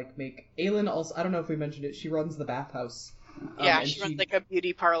to like make. Aylin also, I don't know if we mentioned it, she runs the bathhouse. She runs like a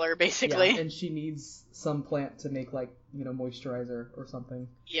beauty parlor basically. Yeah, and she needs some plant to make like, moisturizer or something.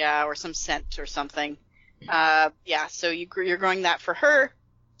 Yeah, or some scent or something. So you're growing that for her.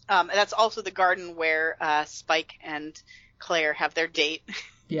 And that's also the garden where Spike and Claire have their date.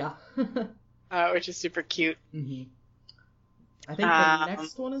 Yeah. Which is super cute. Mm-hmm. I think the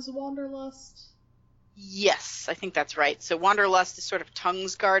next one is Wanderlust. Yes, I think that's right. So Wanderlust is sort of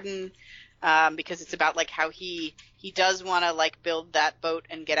Tung's garden, because it's about like how he does want to like build that boat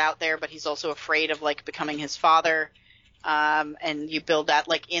and get out there, but he's also afraid of like becoming his father. And you build that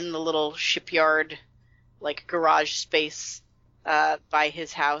like in the little shipyard, like garage space, by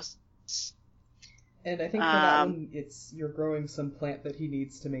his house. And I think for that one, you're growing some plant that he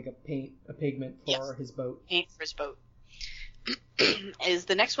needs to make a pigment for his boat. Paint for his boat. Is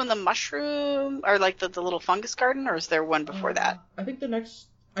the next one the mushroom, or like the little fungus garden, or is there one before that? I think the next...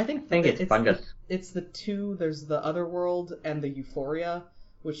 I think it's fungus. It's the two. There's the Otherworld and the Euphoria,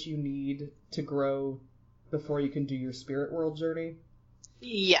 which you need to grow before you can do your Spirit World journey.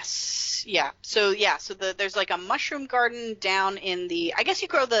 Yes. Yeah. So there's like a mushroom garden down in the... I guess you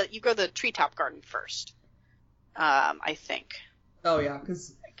grow the treetop garden first. I think. Oh yeah,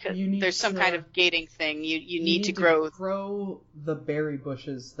 because there's some kind of gating thing. You need to grow the berry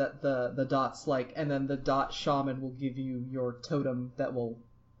bushes that the dots like, and then the dot shaman will give you your totem that will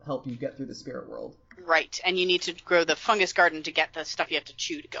help you get through the Spirit World. Right, and you need to grow the fungus garden to get the stuff you have to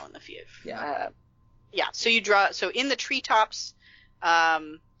chew to go in the field. Yeah. So in the treetops,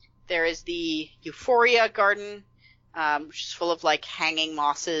 there is the Euphoria garden, which is full of like hanging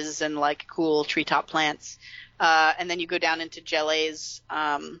mosses and like cool treetop plants. And then you go down into Jelle's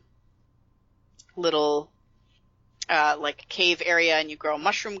little like cave area, and you grow a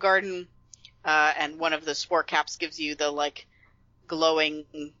mushroom garden. And one of the spore caps gives you the like glowing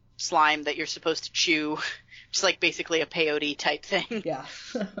slime that you're supposed to chew, just like basically a peyote type thing. Yeah.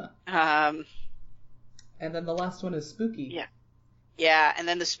 And then the last one is Spooky. Yeah. Yeah, and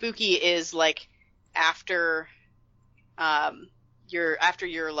then the Spooky is like after your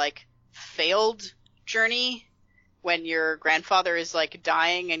like failed journey, when your grandfather is like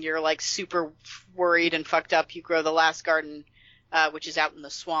dying and you're like super worried and fucked up, you grow the last garden, which is out in the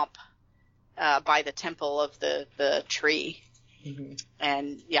swamp by the temple of the tree. Mm-hmm.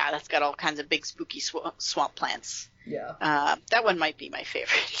 And yeah, that's got all kinds of big spooky swamp plants. Yeah. That one might be my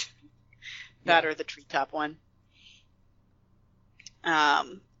favorite. That or the treetop one.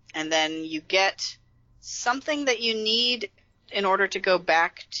 And then you get something that you need in order to go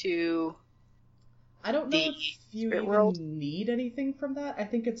back to... I don't know if you even need anything from that. I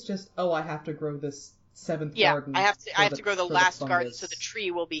think it's just, I have to grow this 7th garden. I have to grow the last garden so the tree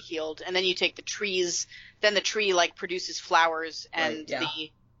will be healed. And then you take the trees, then the tree like produces flowers, and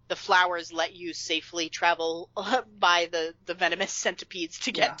the flowers let you safely travel by the venomous centipedes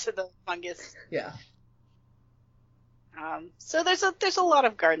to get to the fungus. Yeah. So there's a lot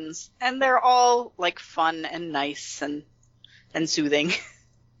of gardens, and they're all like fun and nice and soothing.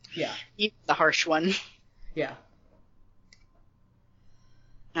 Yeah. Even the harsh one. Yeah.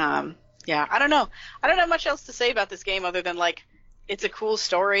 Yeah, I don't know. I don't have much else to say about this game other than like it's a cool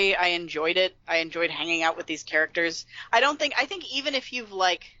story. I enjoyed it. I enjoyed hanging out with these characters. I think even if you've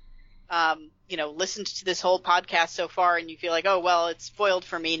like listened to this whole podcast so far and you feel like, oh, well, it's spoiled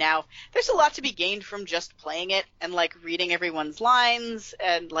for me now, there's a lot to be gained from just playing it and like reading everyone's lines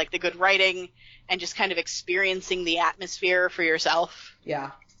and like the good writing and just kind of experiencing the atmosphere for yourself.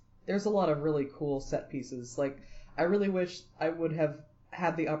 Yeah. There's a lot of really cool set pieces. Like, I really wish I would have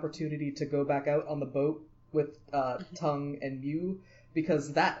had the opportunity to go back out on the boat with Tung and Mew,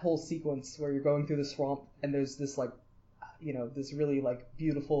 because that whole sequence where you're going through the swamp and there's this like, this really like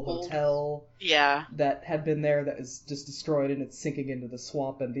beautiful hotel that had been there that is just destroyed and it's sinking into the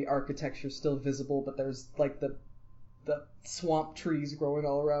swamp, and the architecture's still visible, but there's like the swamp trees growing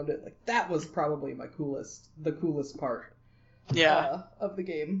all around it. Like, that was probably the coolest part of the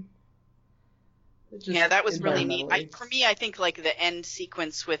game. That was really neat. For me, I think like the end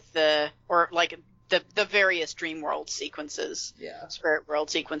sequence with the various Dream World sequences, Spirit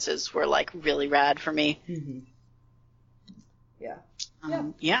World sequences were like really rad for me. Mm-hmm. Yeah.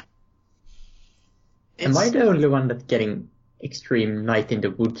 Am I the only one that's getting extreme Night in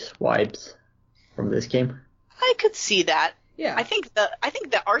the Woods vibes from this game? I could see that. Yeah. I think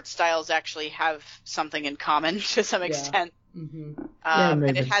the art styles actually have something in common to some extent. Mm-hmm.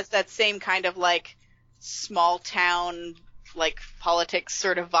 And it has that same kind of like small town like politics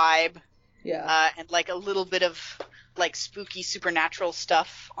sort of vibe. Yeah. And like a little bit of like spooky supernatural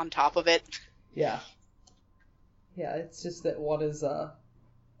stuff on top of it. Yeah. Yeah, it's just that one is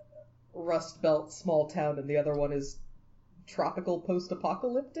Rust Belt small town and the other one is tropical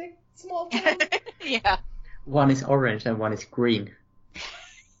post-apocalyptic small town. Yeah. One is orange and one is green.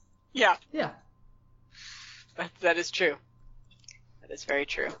 Yeah. Yeah. That is true. That is very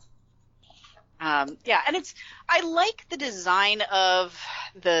true. And I like the design of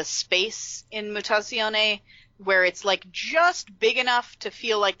the space in Mutazione, where it's like just big enough to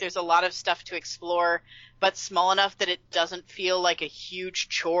feel like there's a lot of stuff to explore, but small enough that it doesn't feel like a huge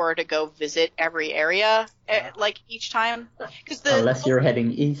chore to go visit every area like each time. Unless you're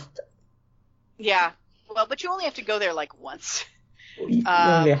heading east. Yeah. Well, but you only have to go there like once. You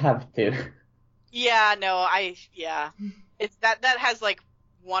only have to. Yeah, no, It's that has like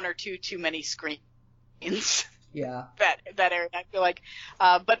one or two too many screens. Yeah. That area, I feel like.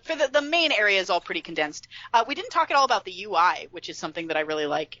 But for the main area is all pretty condensed. We didn't talk at all about the UI, which is something that I really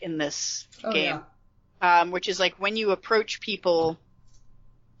like in this game. Yeah. Which is like when you approach people,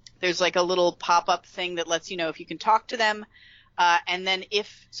 there's like a little pop-up thing that lets you know if you can talk to them. And then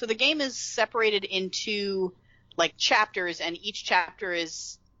so the game is separated into like chapters, and each chapter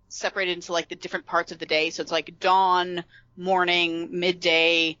is separated into like the different parts of the day. So it's like dawn, morning,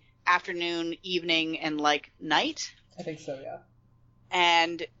 midday, afternoon, evening, and like night. I think so, yeah.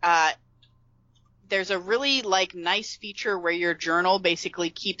 And there's a really like nice feature where your journal basically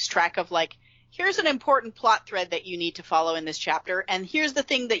keeps track of like, here's an important plot thread that you need to follow in this chapter, and here's the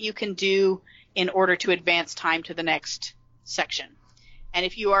thing that you can do in order to advance time to the next section. And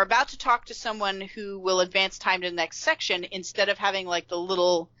if you are about to talk to someone who will advance time to the next section, instead of having like the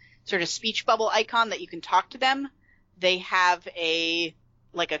little sort of speech bubble icon that you can talk to them, they have a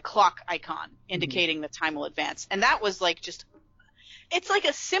clock icon indicating that time will advance. And that was like it's like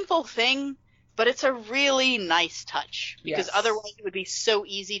a simple thing, but it's a really nice touch, because otherwise it would be so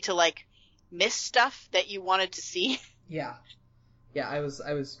easy to like miss stuff that you wanted to see. Yeah. Yeah, I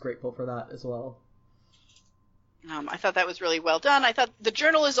was grateful for that as well. I thought that was really well done. I thought the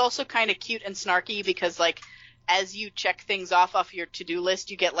journal is also kind of cute and snarky, because like as you check things off your to-do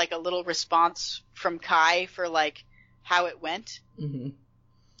list, you get like a little response from Kai for like how it went. Mm-hmm.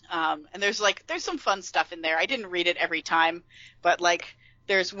 And there's some fun stuff in there. I didn't read it every time, but like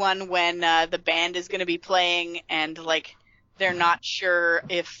there's one when the band is going to be playing, and like they're not sure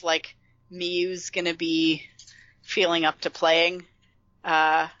if like Miyu's going to be feeling up to playing.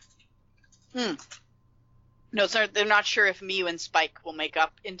 No, sorry, they're not sure if Miyu and Spike will make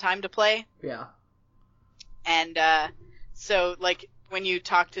up in time to play. Yeah. And so like when you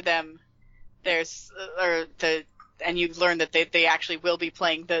talk to them, and you learn that they actually will be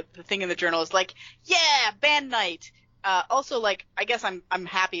playing, the thing in the journal is like, yeah, band night. Also, like, I guess I'm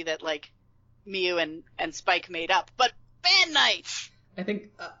happy that like Miyu and Spike made up, but band night. I think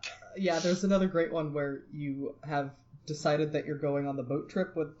there's another great one where you have decided that you're going on the boat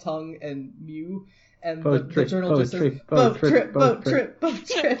trip with Tung and Miyu, and the journal just says boat trip.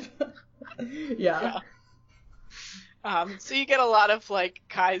 Yeah. So you get a lot of like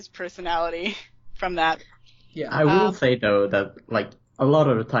Kai's personality from that. Yeah. I will say though that like a lot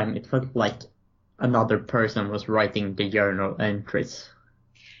of the time it felt like another person was writing the journal entries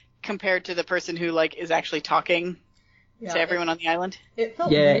compared to the person who like is actually talking to everyone on the island. It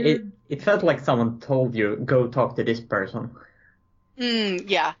felt weird. It felt like someone told you, go talk to this person.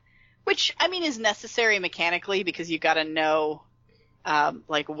 Yeah. Which, I mean, is necessary mechanically, because you gotta know,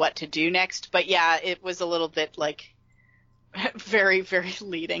 like, what to do next. But yeah, it was a little bit, like, very, very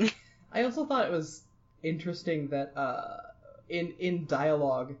leading. I also thought it was interesting that, in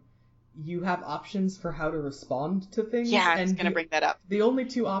dialogue, you have options for how to respond to things. Yeah, I was gonna bring that up. The only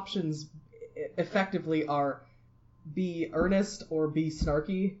two options, effectively, are be earnest or be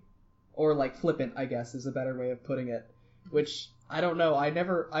snarky, or like flippant, I guess is a better way of putting it. Which I don't know.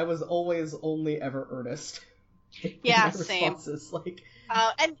 I was always only ever earnest. Yeah, same. Like,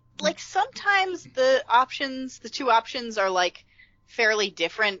 and like sometimes the two options are like fairly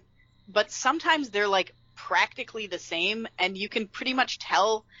different, but sometimes they're like practically the same, and you can pretty much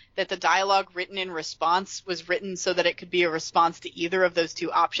tell that the dialogue written in response was written so that it could be a response to either of those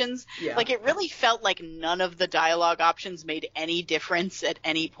two options. Yeah. Like it really felt like none of the dialogue options made any difference at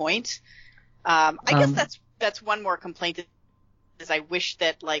any point. I guess that's one more complaint, is I wish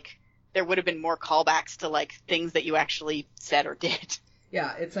that like there would have been more callbacks to like things that you actually said or did.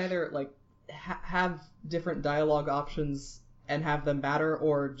 Yeah, it's either like have different dialogue options and have them matter,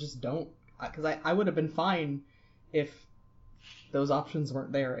 or just don't. Because I would have been fine if those options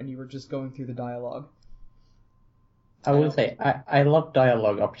weren't there and you were just going through the dialogue. I will say, I love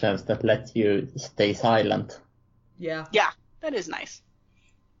dialogue options that let you stay silent. Yeah. Yeah, that is nice.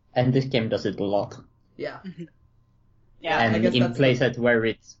 And this game does it a lot. Yeah. Mm-hmm. Yeah. And in places where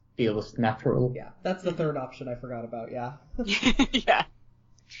it feels natural. Yeah, that's the third option I forgot about, yeah. Yeah.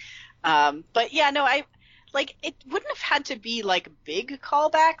 But yeah, no, it wouldn't have had to be like big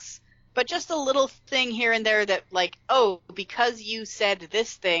callbacks, but just a little thing here and there that like, oh, because you said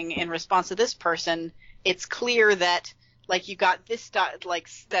this thing in response to this person, it's clear that like you got this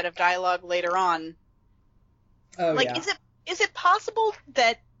set of dialogue later on. Oh, like, yeah. Is it possible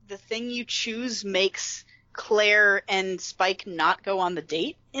that the thing you choose makes Claire and Spike not go on the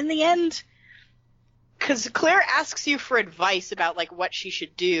date in the end? Because Claire asks you for advice about like what she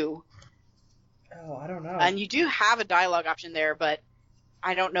should do. Oh, I don't know. And you do have a dialogue option there, but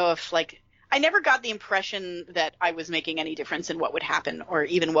I don't know if like I never got the impression that I was making any difference in what would happen or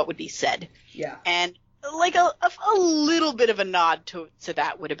even what would be said. Yeah. And like a little bit of a nod to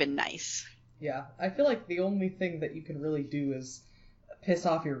that would have been nice. Yeah, I feel like the only thing that you can really do is piss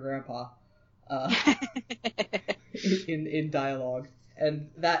off your grandpa in dialogue, and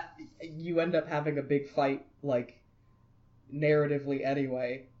that you end up having a big fight, like, narratively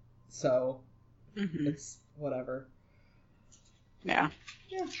anyway, so it's whatever. Yeah.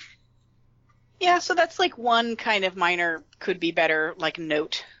 Yeah, so that's like one kind of minor could be better, like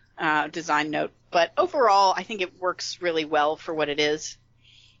note, design note, but overall I think it works really well for what it is.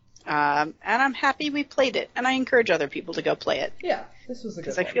 And I'm happy we played it, and I encourage other people to go play it. Yeah, this was a good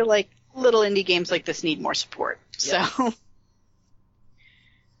one. Because I feel like little indie games like this need more support. Yes. So,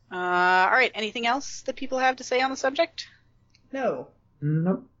 all right, anything else that people have to say on the subject? No.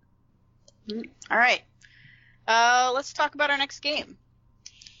 Nope. All right. Let's talk about our next game.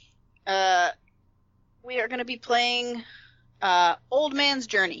 We are going to be playing Old Man's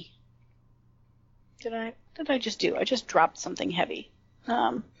Journey. Did I just do? I just dropped something heavy.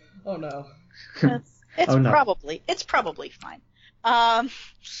 Oh no. It's probably fine.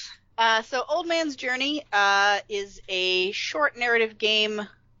 So Old Man's Journey is a short narrative game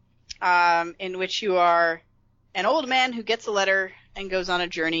in which you are an old man who gets a letter and goes on a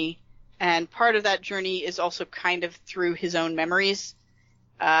journey, and part of that journey is also kind of through his own memories.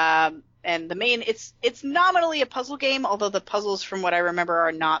 And it's nominally a puzzle game, although the puzzles from what I remember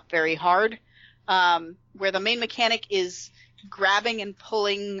are not very hard, where the main mechanic is grabbing and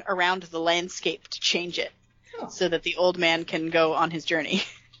pulling around the landscape to change it so that the old man can go on his journey.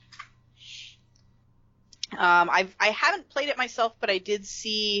 I haven't played it myself, but I did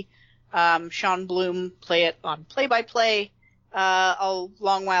see Sean Bloom play it on Play by Play a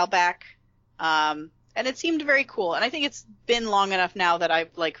long while back, and it seemed very cool. And I think it's been long enough now that I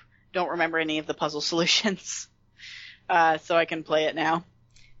don't remember any of the puzzle solutions, so I can play it now.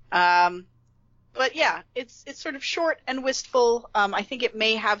 But yeah, it's sort of short and wistful. I think it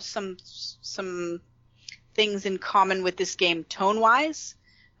may have some things in common with this game tone-wise.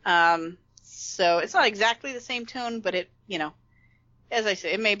 So it's not exactly the same tone, but it, as I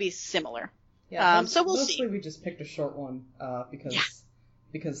say, it may be similar. Yeah, so we'll mostly see. We just picked a short one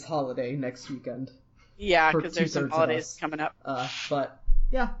because holiday next weekend. Yeah, because there's some holidays coming up. But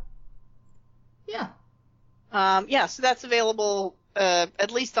yeah. So that's available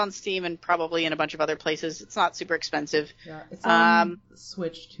at least on Steam and probably in a bunch of other places. It's not super expensive. Yeah, it's on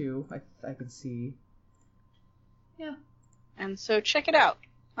Switch too. I could see. Yeah. And so check it out.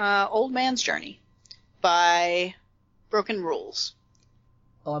 Old Man's Journey by Broken Rules.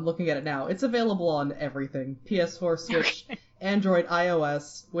 Oh, I'm looking at it now. It's available on everything. PS4, Switch, Android,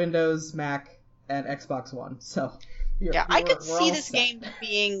 iOS, Windows, Mac, and Xbox One. So, I could see this game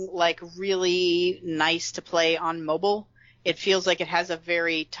being really nice to play on mobile. It feels like it has a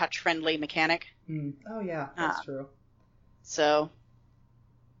very touch-friendly mechanic. Oh yeah, that's true. So,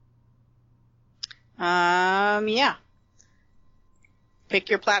 yeah. Pick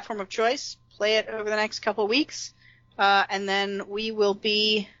your platform of choice, play it over the next couple weeks, and then we will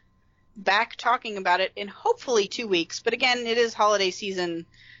be back talking about it in hopefully 2 weeks. But again, it is holiday season,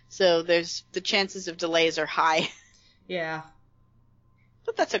 so the chances of delays are high. Yeah.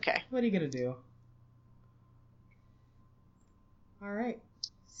 But that's okay. What are you going to do? All right.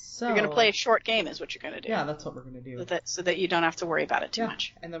 So you're going to play a short game is what you're going to do. Yeah, that's what we're going to do. So that you don't have to worry about it too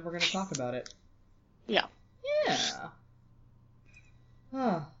much. And then we're going to talk about it. Yeah. Yeah.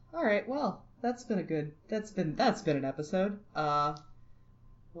 All right. Well, that's been an episode.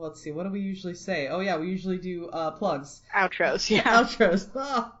 Let's see. What do we usually say? Oh yeah, we usually do plugs. Outros. Yeah. Outros.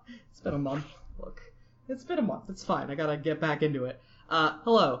 It's been a month. Look, it's been a month. It's fine. I gotta get back into it.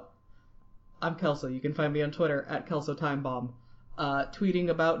 Hello. I'm Kelso. You can find me on Twitter at KelsoTimeBomb. Tweeting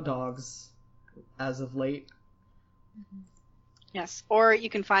about dogs as of late. Yes. Or you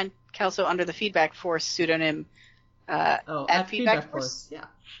can find Kelso under the Feedback Force pseudonym. At Feedback Force. Yeah.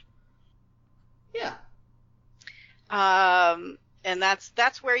 Yeah. And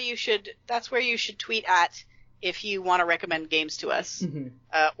that's where you should tweet at if you want to recommend games to us,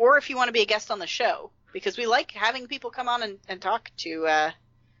 or if you want to be a guest on the show, because we like having people come on and talk to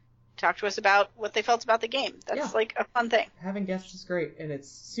us about what they felt about the game. That's a fun thing. Having guests is great, and it's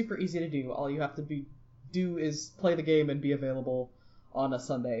super easy to do. All you have to do is play the game and be available on a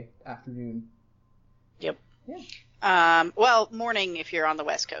Sunday afternoon. Yep. Yeah. Well, morning if you're on the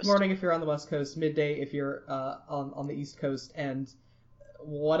West Coast. Morning if you're on the West Coast, midday if you're on the East Coast, and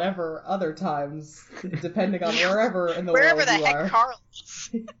whatever other times, depending on wherever in the world you are. Wherever the heck Carl is.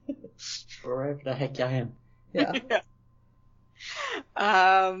 Wherever the heck I am. Yeah.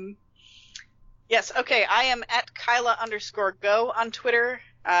 Yes, okay, I am at Kyla_Go on Twitter.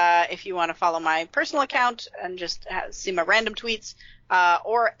 if you want to follow my personal account and just see my random tweets,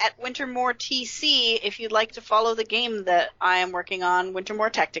 or at WintermoreTC if you'd like to follow the game that I am working on,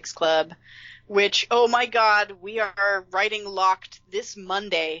 Wintermore Tactics Club, which, oh my god, we are writing locked this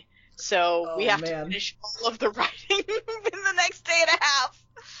Monday, so we have to finish all of the writing in the next day and a half.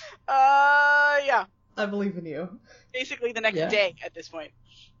 Yeah. I believe in you. Basically the next day at this point.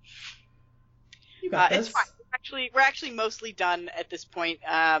 You got this. It's fine. We're actually mostly done at this point.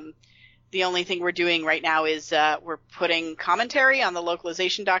 The only thing we're doing right now is we're putting commentary on the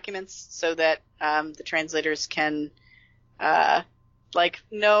localization documents so that the translators can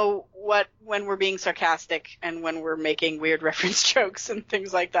know when we're being sarcastic and when we're making weird reference jokes and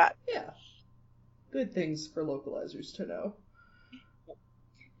things like that. Yeah. Good things for localizers to know.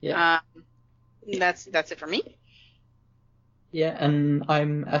 Yeah. That's it for me. Yeah, and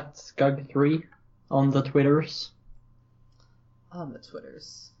I'm at Skug3 on the Twitters. On the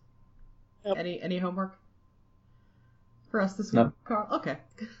Twitters. Yep. Any homework for us this week, No. Carl? Okay.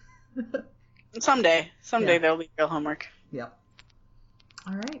 Someday there'll be real homework. Yep.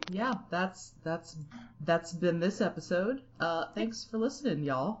 All right. Yeah, that's been this episode. Thanks for listening,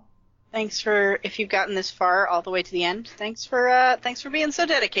 y'all. Thanks for, if you've gotten this far all the way to the end, thanks for being so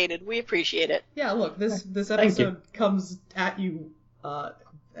dedicated. We appreciate it. Yeah, look, this episode comes at you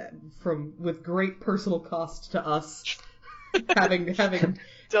with great personal cost to us, having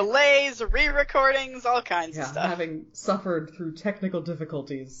delays, re-recordings, all kinds of stuff. Having suffered through technical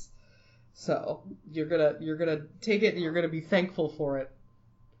difficulties. So you're gonna take it and you're gonna be thankful for it.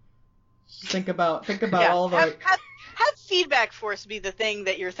 Think about all the have feedback force be the thing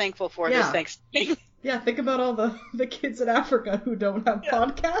that you're thankful for this Thanksgiving. Yeah, think about all the kids in Africa who don't have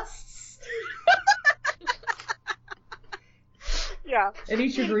podcasts. Yeah. And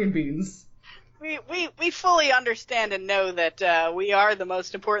eat your green beans. We fully understand and know that we are the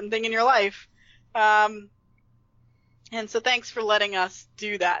most important thing in your life. And so thanks for letting us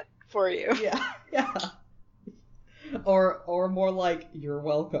do that for you. Yeah. Or more like, you're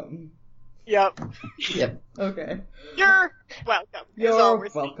welcome. Yep. Okay. You're welcome. You're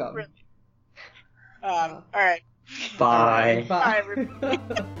welcome. Really. All right. Bye. Bye. Bye, everybody.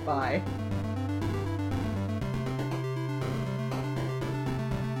 Bye.